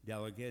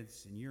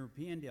delegates and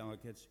European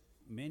delegates,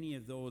 many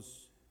of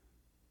those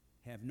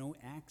have no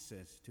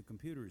access to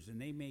computers,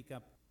 and they make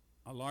up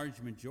a large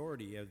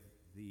majority of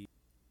the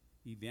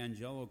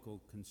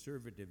evangelical,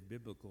 conservative,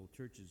 biblical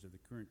churches of the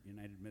current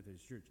United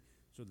Methodist Church.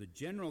 So the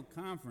General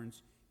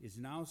Conference is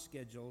now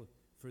scheduled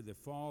for the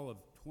fall of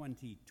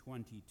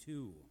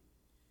 2022.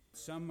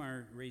 Some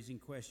are raising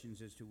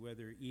questions as to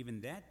whether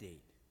even that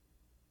date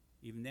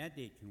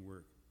can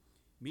work.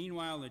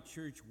 Meanwhile, the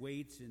church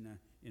waits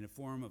in a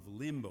form of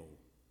limbo.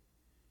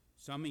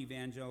 Some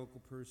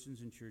evangelical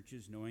persons and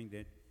churches, knowing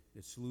that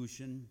the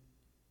solution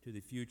to the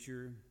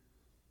future,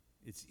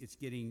 it's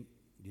getting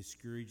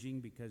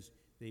discouraging because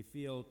they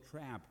feel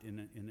trapped in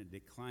a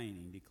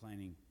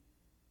declining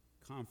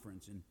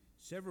conference. And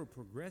several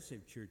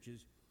progressive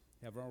churches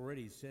have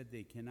already said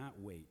they cannot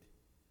wait.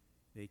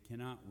 They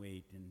cannot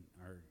wait and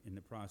are in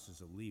the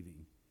process of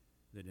leaving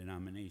the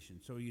denomination.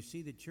 So you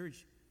see, the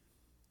church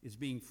is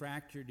being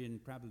fractured in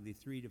probably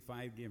 3 to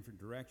 5 different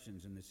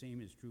directions, and the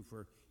same is true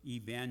for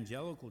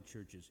evangelical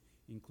churches,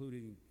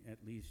 including at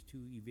least 2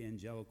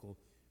 evangelical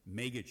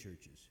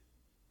megachurches.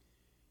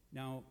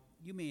 Now,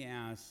 you may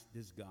ask,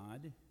 does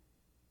God?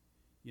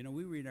 You know,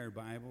 we read our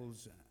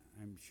Bibles.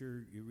 I'm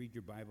sure you read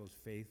your Bibles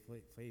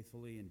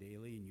faithfully and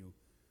daily, and you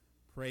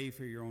pray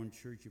for your own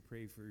church. You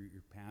pray for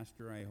your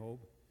pastor, I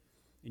hope.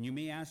 And you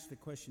may ask the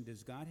question,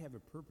 does God have a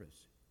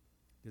purpose?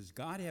 Does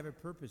God have a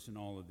purpose in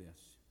all of this?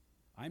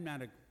 I'm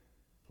not a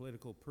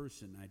political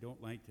person. I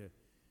don't like to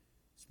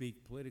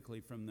speak politically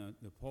from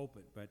the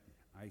pulpit, but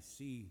I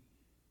see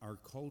our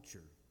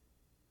culture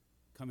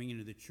coming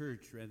into the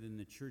church rather than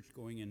the church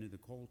going into the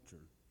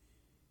culture.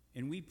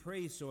 And we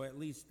pray, so at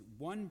least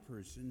one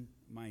person,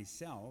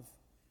 myself,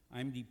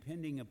 I'm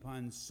depending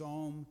upon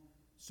Psalm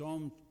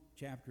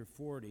chapter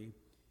 40.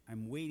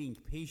 I'm waiting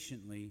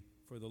patiently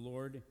for the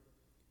Lord,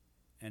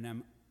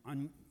 and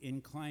I'm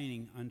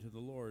inclining unto the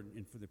Lord.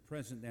 And for the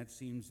present, that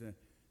seems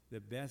the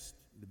best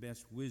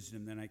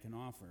wisdom that I can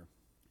offer.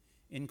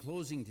 In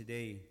closing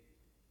today,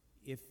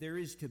 if there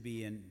is to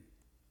be an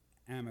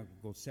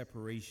amicable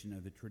separation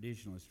of the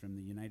traditionalists from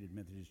the United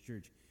Methodist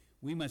Church,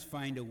 we must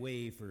find a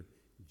way for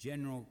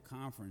General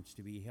Conference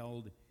to be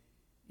held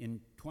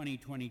in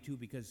 2022,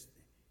 because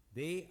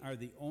they are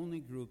the only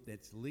group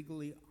that's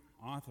legally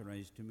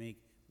authorized to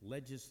make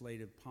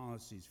legislative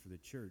policies for the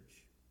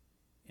church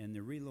and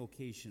the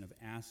relocation of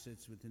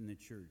assets within the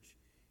church.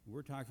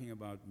 We're talking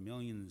about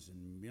millions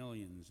and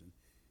millions and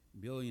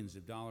billions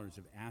of dollars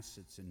of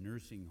assets in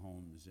nursing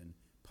homes and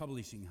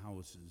publishing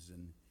houses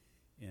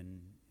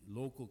and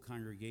local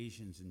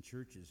congregations and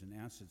churches and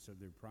assets of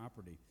their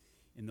property.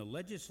 In the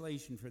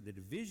legislation for the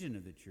division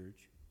of the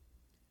church,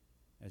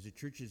 as the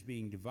church is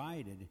being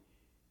divided,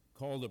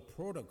 called a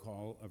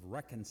Protocol of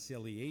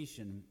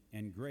Reconciliation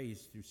and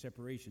Grace through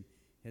Separation,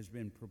 has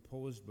been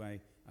proposed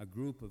by a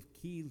group of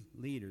key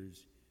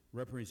leaders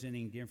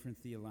representing different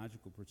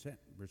theological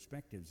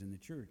perspectives in the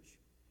church.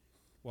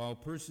 While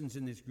persons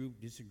in this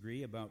group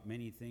disagree about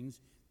many things,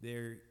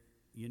 they're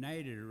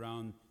united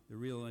around the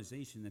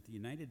realization that the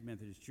United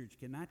Methodist Church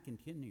cannot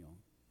continue,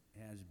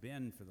 has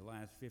been for the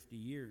last 50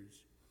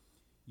 years.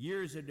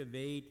 Years of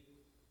debate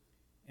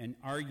and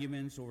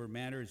arguments over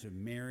matters of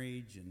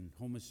marriage and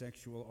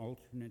homosexual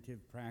alternative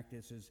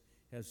practices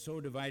has so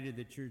divided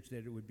the church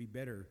that it would be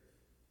better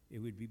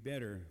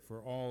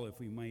for all if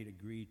we might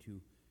agree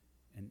to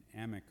an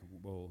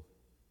amicable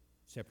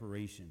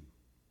separation.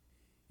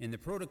 And the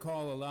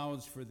protocol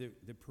allows for the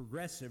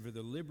progressive or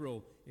the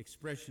liberal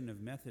expression of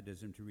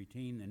Methodism to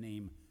retain the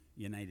name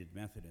United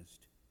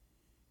Methodist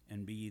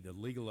and be the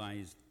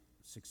legalized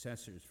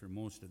successors for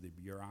most of the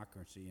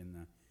bureaucracy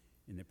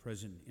in the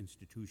present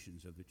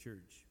institutions of the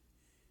church.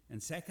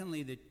 And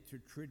secondly, the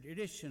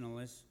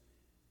traditionalists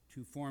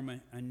to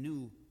form a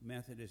new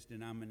Methodist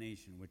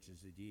denomination, which is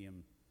the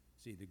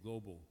GMC, the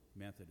Global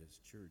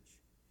Methodist Church.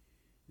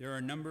 There are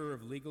a number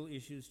of legal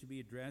issues to be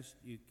addressed.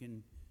 You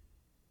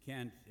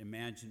can't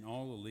imagine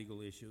all the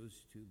legal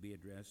issues to be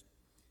addressed,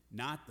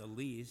 not the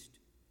least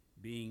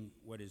being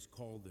what is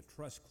called the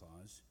trust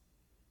clause.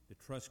 The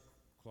trust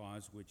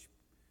clause, which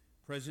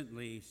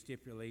presently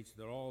stipulates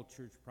that all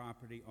church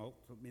property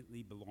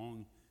ultimately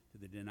belong to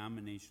the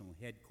denominational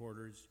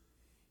headquarters.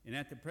 And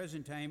at the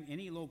present time,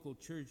 any local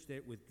church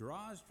that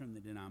withdraws from the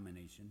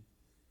denomination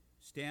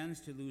stands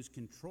to lose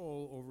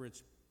control over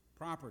its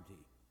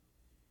property.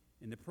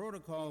 And the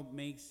protocol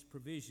makes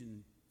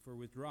provision for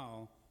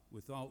withdrawal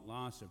without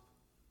loss of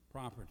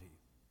property.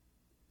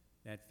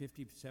 That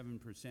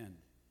 57%,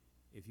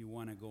 if you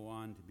want to go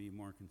on to be a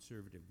more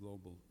conservative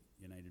global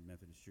United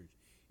Methodist Church.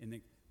 And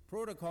the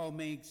protocol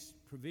makes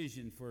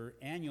provision for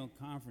annual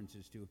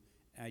conferences to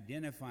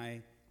identify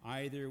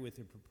either with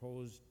the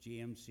proposed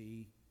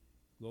GMC,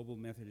 Global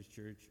Methodist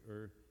Church,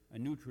 or a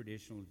new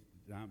traditional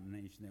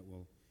denomination that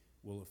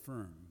will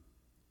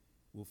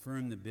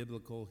affirm the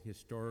biblical,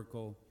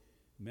 historical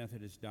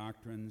Methodist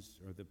doctrines,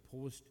 or the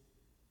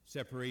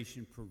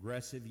post-separation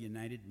progressive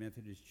United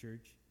Methodist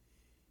Church.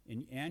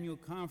 And annual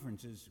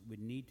conferences would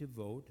need to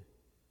vote,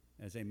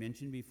 as I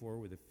mentioned before,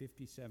 with a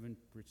 57%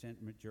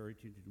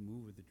 majority to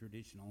move with the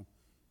traditional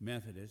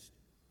Methodist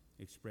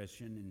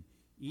expression. And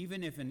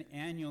even if an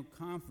annual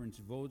conference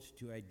votes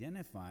to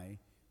identify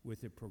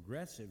with the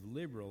progressive,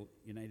 liberal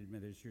United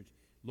Methodist Church,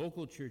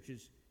 local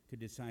churches could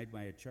decide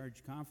by a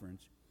charged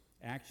conference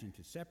action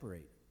to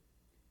separate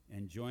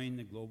and join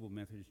the Global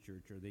Methodist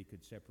Church, or they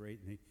could separate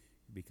and they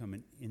become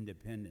an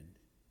independent,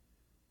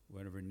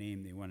 whatever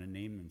name they want to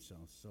name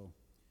themselves. So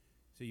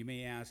you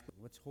may ask,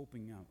 what's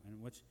holding up, and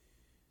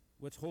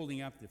what's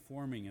holding up the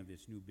forming of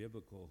this new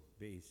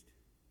biblical-based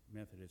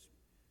Methodist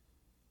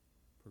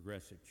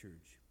progressive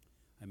church?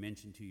 I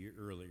mentioned to you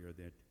earlier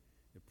that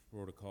the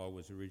protocol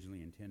was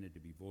originally intended to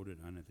be voted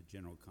on at the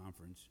General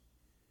Conference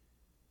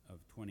of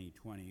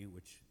 2020,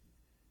 which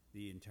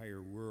the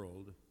entire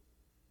world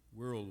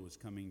was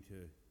coming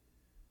to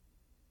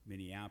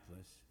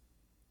Minneapolis,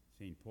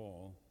 St.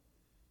 Paul,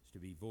 is to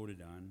be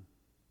voted on,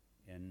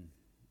 and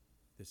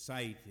the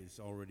site has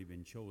already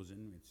been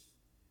chosen. It's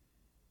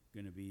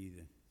going to be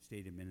the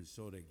state of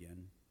Minnesota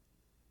again,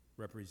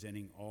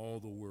 representing all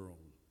the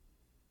world.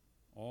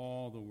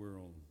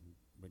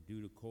 But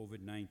due to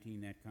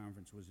COVID-19, that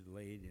conference was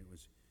delayed. It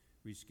was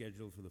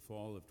rescheduled for the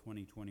fall of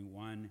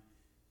 2021.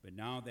 But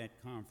now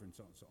that conference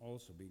has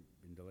also been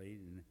delayed.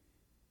 And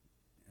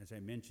as I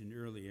mentioned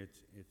earlier,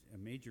 it's a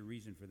major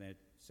reason for that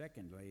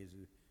second delay is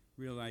the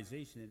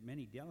realization that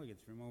many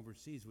delegates from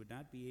overseas would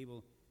not be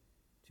able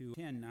to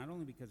attend, not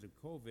only because of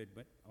COVID,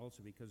 but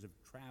also because of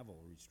travel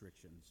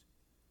restrictions.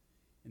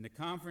 And the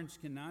conference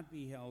cannot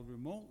be held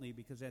remotely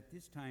because at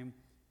this time,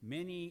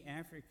 many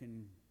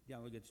African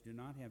delegates do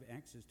not have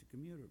access to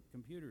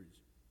computers.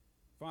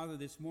 Father,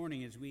 this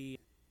morning as we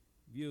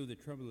view the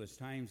troublous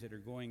times that are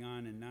going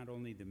on in not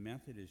only the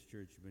Methodist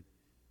Church, but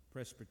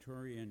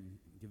Presbyterian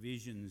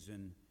divisions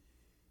and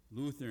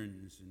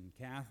Lutherans and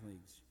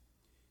Catholics,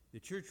 the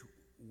church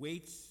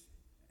waits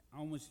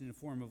almost in a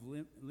form of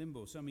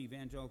limbo. Some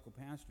evangelical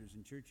pastors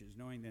and churches,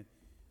 knowing that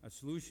a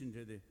solution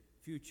to the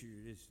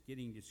future is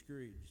getting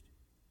discouraged.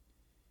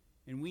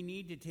 And we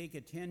need to take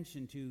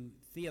attention to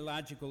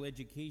theological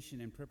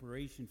education and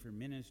preparation for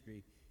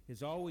ministry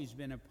has always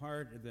been a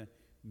part of the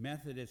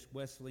Methodist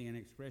Wesleyan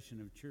expression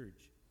of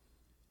church.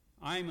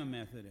 I'm a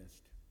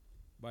Methodist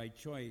by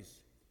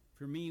choice.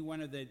 For me,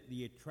 one of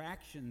the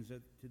attractions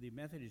to the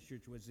Methodist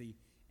Church was the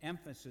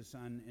emphasis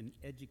on an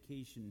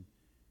educated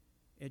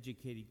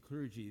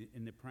clergy,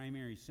 and the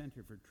primary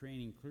center for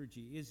training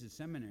clergy is the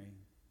seminary.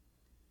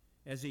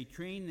 As they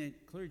train the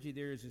clergy,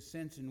 there is a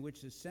sense in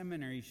which the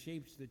seminary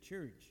shapes the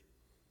church.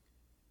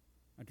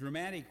 A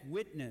dramatic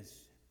witness.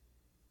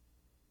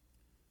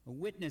 A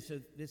witness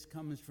of this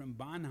comes from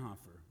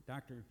Bonhoeffer,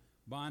 Dr.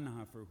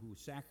 Bonhoeffer, who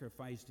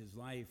sacrificed his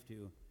life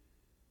to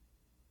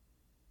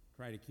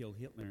try to kill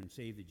Hitler and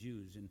save the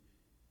Jews. And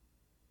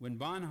when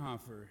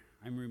Bonhoeffer,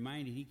 I'm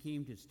reminded, he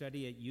came to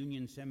study at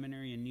Union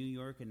Seminary in New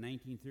York in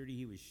 1930,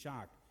 he was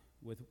shocked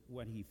with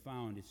what he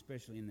found,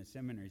 especially in the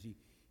seminaries.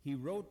 He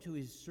wrote to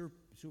his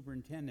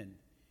superintendent,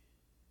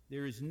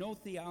 "There is no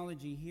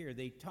theology here.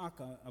 They talk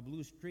a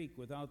blue streak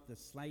without the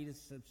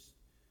slightest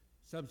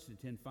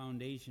substantive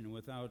foundation,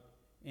 without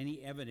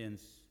any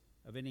evidence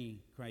of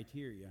any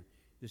criteria.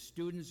 The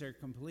students are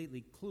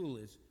completely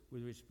clueless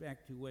with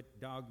respect to what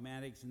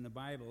dogmatics in the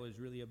Bible is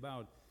really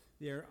about.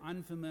 They are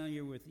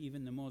unfamiliar with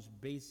even the most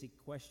basic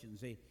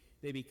questions.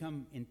 They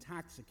become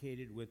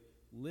intoxicated with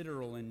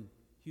literal and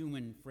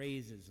human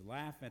phrases,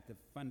 laugh at the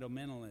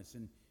fundamentalists,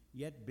 and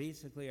yet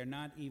basically are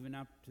not even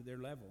up to their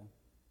level."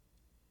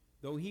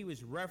 Though he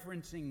was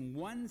referencing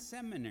one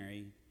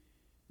seminary,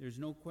 there's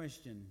no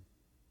question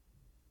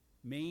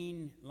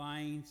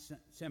mainline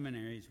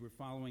seminaries were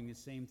following the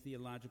same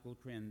theological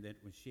trend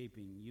that was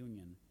shaping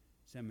Union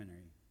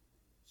Seminary.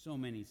 So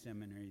many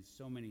seminaries,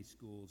 so many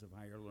schools of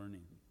higher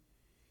learning.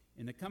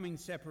 In the coming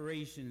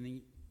separation,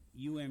 the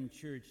UM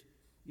Church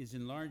is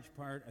in large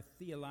part a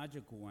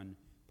theological one,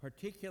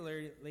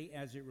 particularly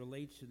as it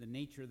relates to the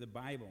nature of the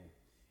Bible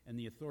and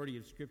the authority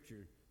of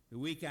Scripture. The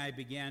week I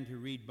began to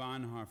read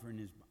Bonhoeffer in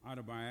his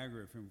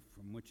autobiography,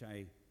 from which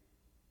I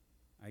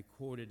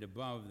quoted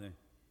above,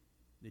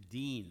 the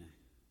dean,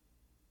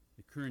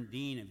 the current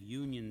dean of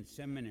Union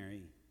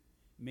Seminary,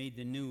 made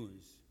the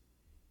news.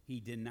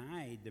 He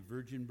denied the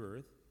virgin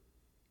birth,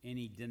 and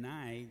he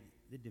denied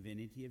the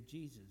divinity of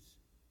Jesus.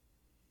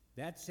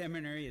 That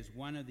seminary is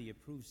one of the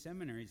approved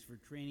seminaries for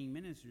training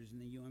ministers in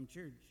the UM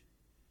Church.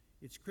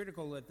 It's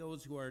critical that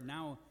those who are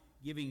now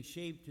giving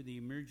shape to the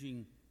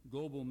emerging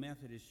Global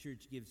Methodist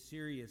Church give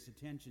serious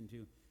attention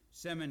to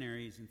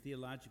seminaries and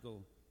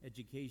theological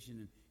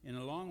education. And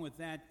along with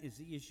that is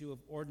the issue of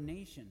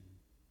ordination.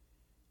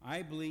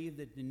 I believe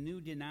that the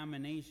new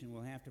denomination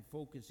will have to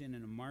focus in a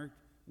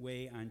marked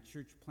way on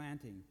church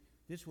planting.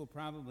 This will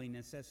probably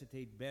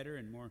necessitate better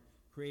and more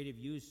creative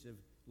use of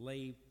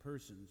lay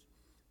persons.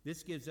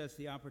 This gives us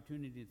the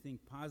opportunity to think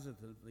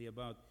positively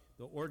about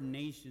the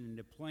ordination and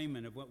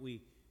deployment of what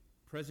we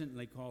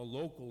presently call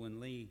local and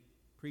lay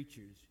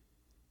preachers.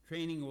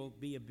 Training will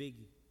be a big,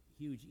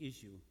 huge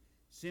issue.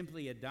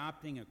 Simply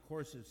adopting a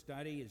course of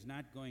study is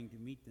not going to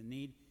meet the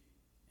need.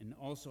 And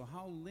also,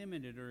 how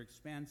limited or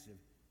expansive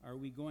are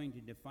we going to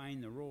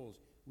define the roles?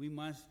 We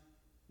must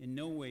in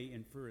no way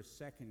infer a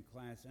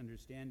second-class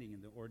understanding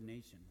of the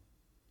ordination.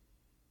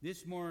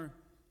 This more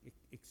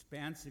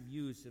expansive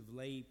use of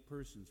lay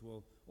persons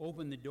will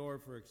open the door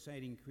for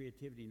exciting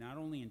creativity, not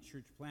only in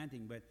church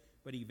planting, but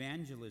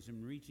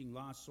evangelism, reaching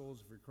lost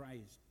souls for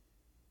Christ.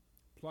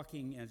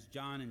 Plucking, as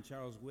John and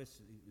Charles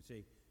Wesley would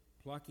say,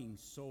 plucking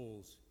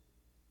souls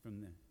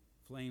from the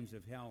flames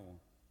of hell,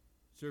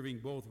 serving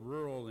both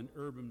rural and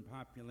urban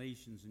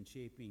populations and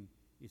shaping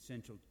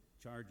essential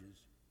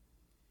charges.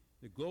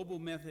 The Global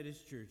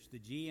Methodist Church, the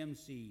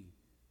GMC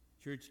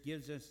Church,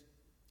 gives us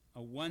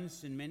a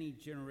once in many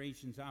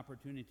generations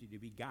opportunity to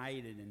be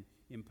guided and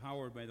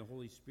empowered by the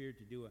Holy Spirit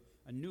to do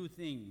a new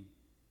thing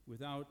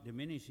without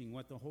diminishing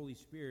what the Holy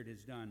Spirit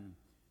has done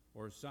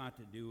or sought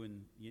to do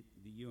in the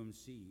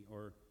UMC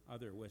or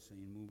other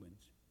Wesleyan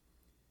movements.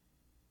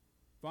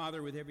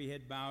 Father, with every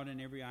head bowed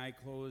and every eye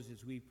closed,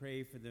 as we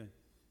pray for the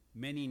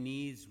many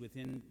needs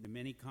within the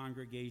many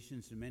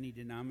congregations, the many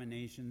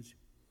denominations,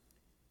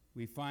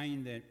 we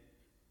find that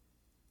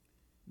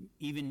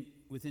even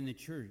within the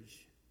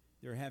church,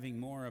 they're having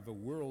more of a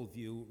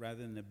worldview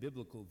rather than a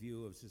biblical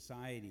view of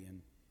society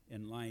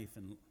and life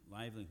and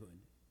livelihood.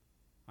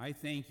 I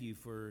thank you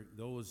for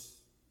those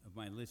of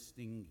my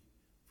listening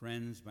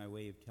friends by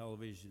way of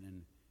television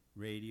and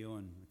radio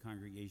and the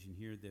congregation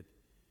here that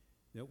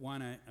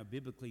want a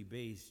biblically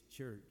based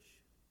church.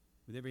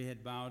 With every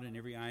head bowed and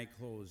every eye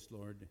closed,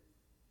 Lord,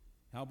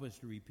 help us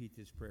to repeat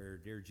this prayer.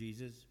 Dear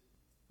Jesus,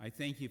 I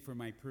thank you for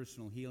my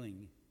personal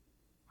healing.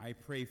 I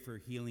pray for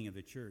healing of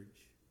the church.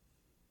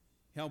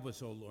 Help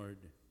us, O Lord,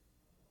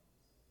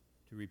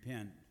 to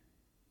repent,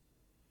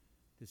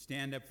 to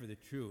stand up for the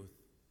truth,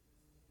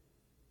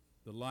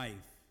 the life,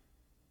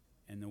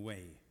 and the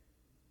way.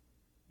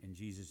 In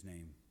Jesus'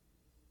 name,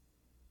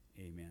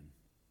 amen.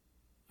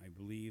 I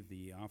believe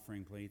the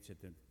offering plates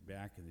at the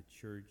back of the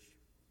church,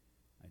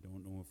 I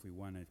don't know if we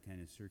want to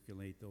kind of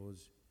circulate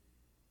those.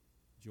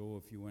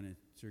 Joe, if you want to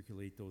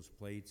circulate those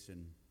plates,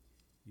 and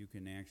you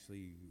can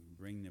actually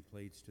bring the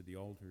plates to the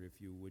altar if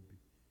you would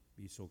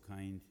be so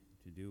kind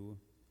to do.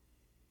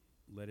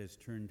 Let us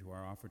turn to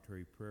our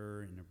offertory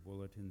prayer in our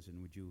bulletins,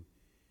 and would you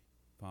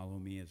follow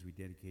me as we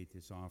dedicate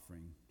this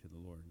offering to the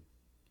Lord.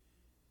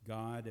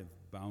 God of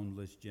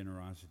boundless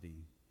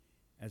generosity,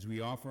 as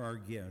we offer our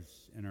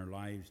gifts and our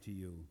lives to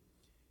you,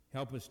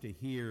 help us to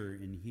hear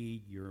and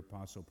heed your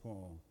Apostle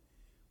Paul.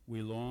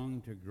 We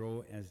long to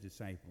grow as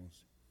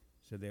disciples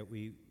so that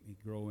we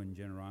grow in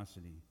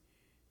generosity.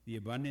 The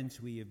abundance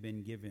we have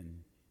been given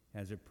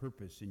has a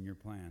purpose in your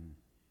plan,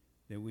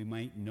 that we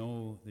might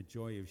know the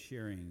joy of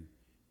sharing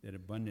that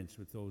abundance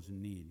with those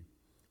in need.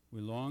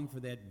 We long for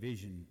that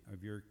vision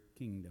of your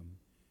kingdom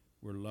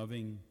where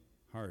loving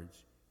hearts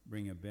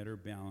bring a better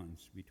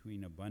balance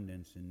between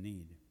abundance and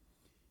need.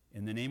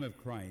 In the name of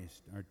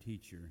Christ, our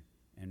teacher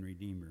and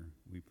Redeemer,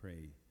 we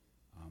pray.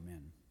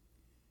 Amen.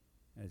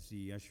 As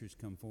the ushers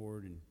come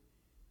forward and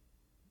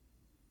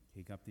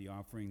take up the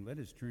offering, let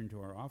us turn to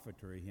our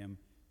offertory hymn,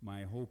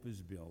 My Hope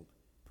is Built.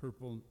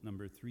 Purple,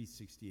 number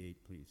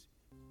 368, please.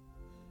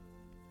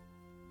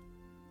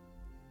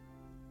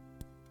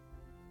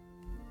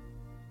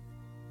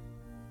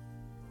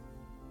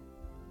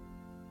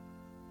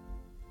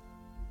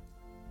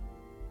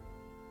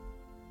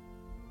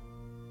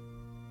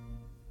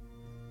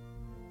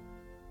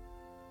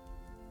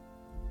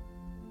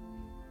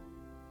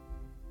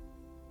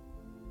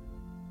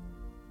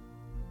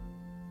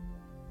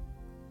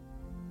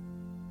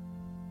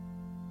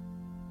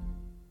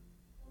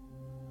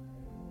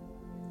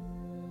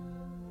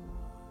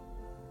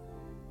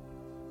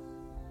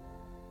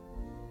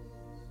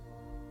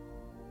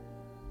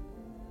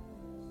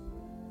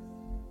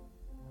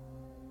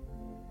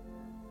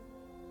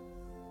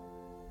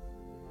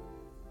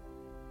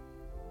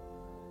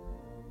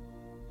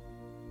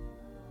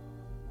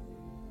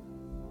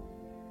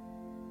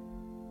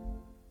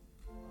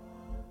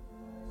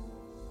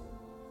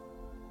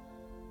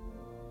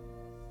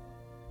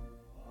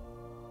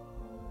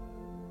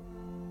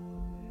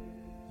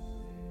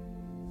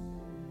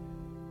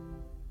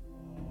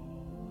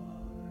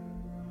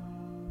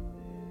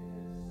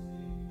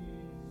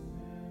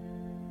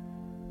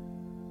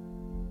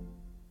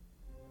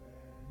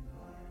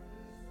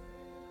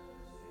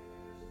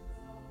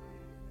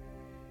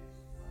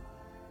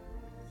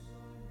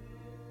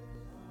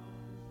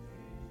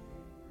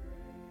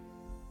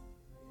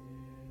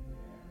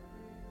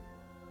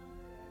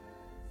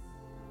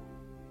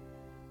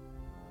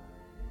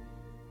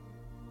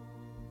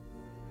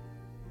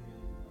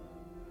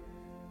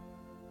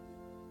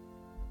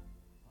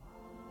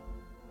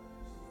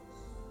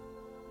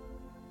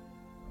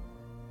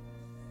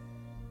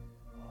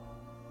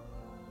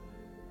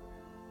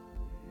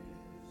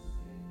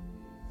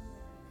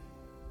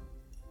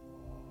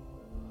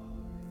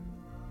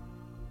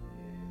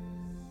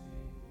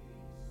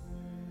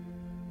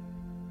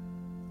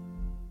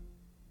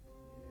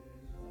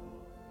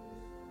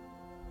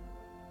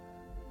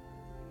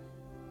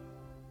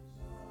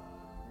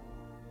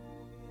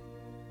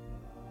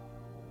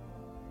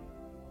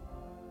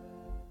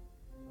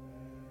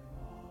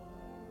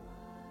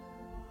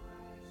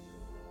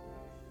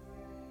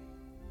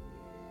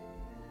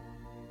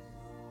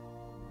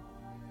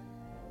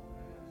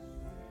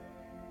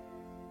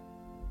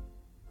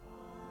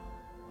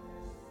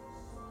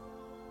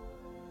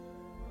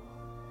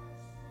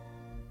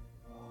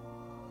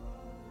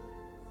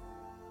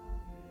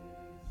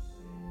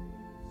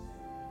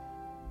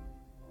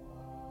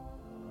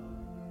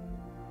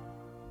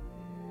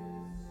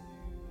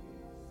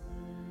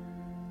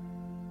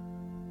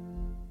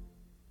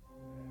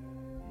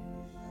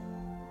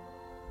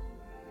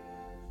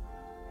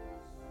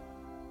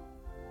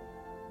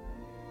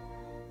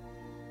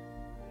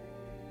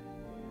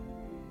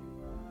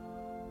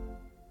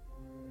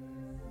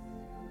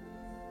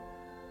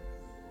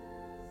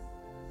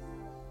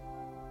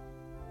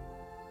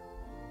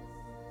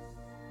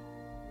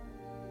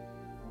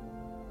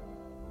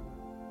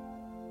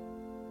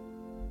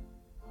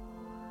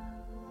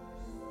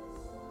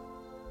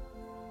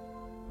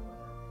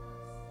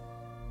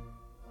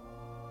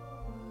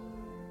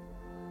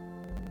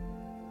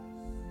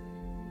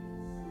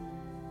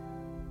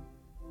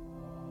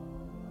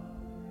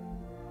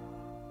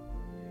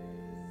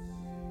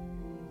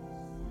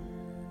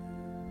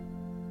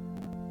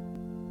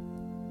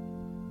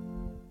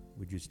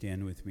 would you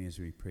stand with me as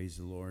we praise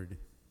the Lord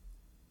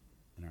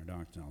in our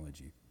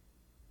doxology?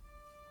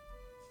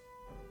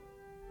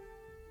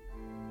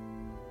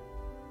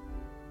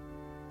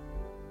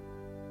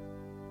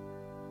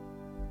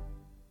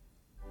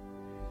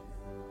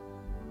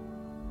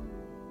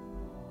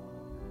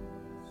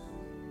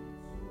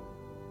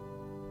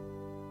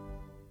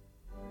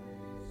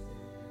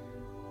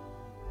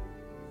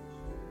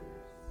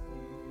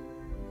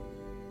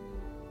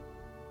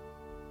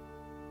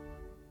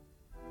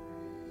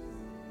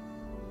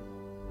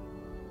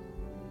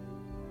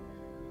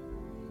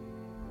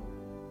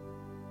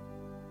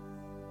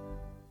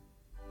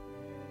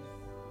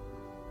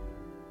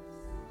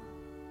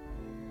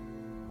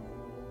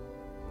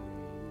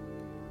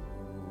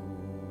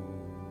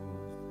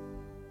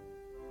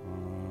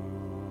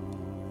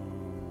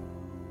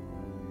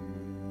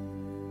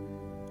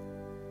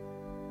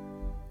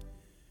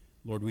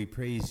 Lord, we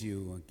praise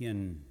you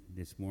again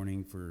this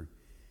morning for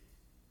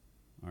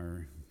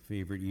our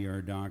favorite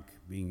ER doc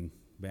being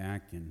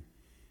back, and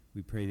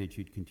we pray that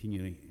you'd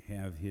continue to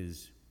have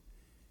his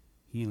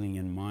healing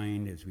in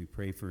mind as we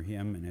pray for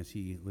him and as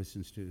he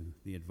listens to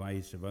the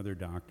advice of other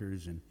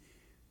doctors and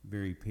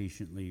very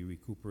patiently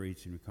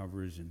recuperates and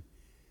recovers, and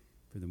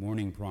for the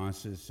mourning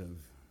process of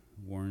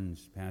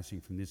Warren's passing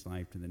from this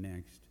life to the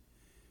next.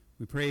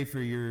 We pray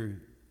for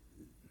your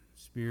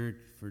spirit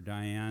for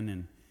Diane,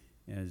 and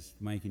as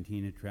Mike and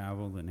Tina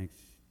travel the next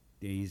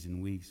days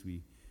and weeks,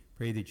 we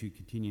pray that you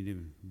continue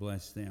to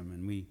bless them.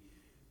 And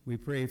we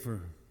pray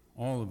for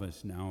all of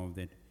us now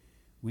that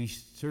we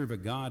serve a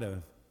God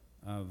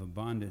of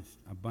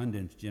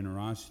abundance,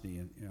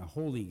 generosity, a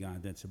holy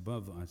God that's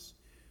above us,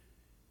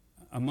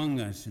 among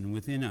us and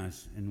within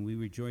us. And we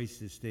rejoice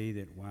this day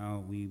that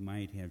while we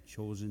might have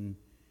chosen,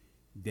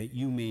 that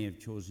you may have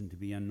chosen to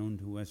be unknown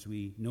to us,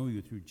 we know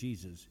you through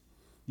Jesus.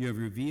 You have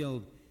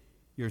revealed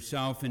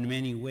yourself in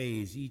many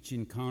ways. Each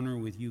encounter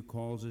with you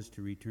calls us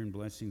to return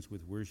blessings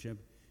with worship,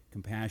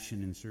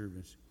 compassion, and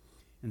service.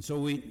 And so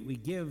we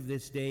give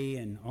this day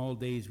and all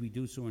days, we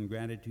do so in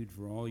gratitude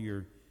for all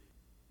your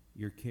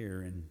care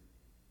and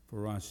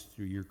for us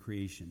through your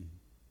creation.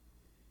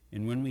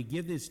 And when we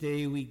give this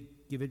day, we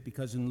give it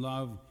because in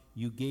love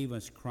you gave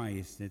us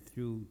Christ, that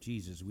through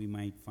Jesus we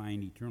might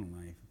find eternal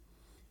life.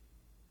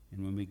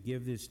 And when we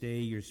give this day,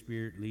 your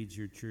Spirit leads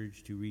your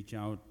church to reach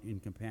out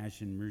in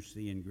compassion,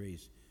 mercy, and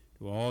grace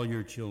to all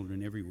your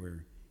children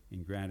everywhere.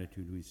 In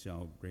gratitude we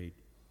celebrate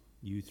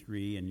you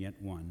three and yet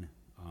one.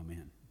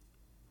 Amen.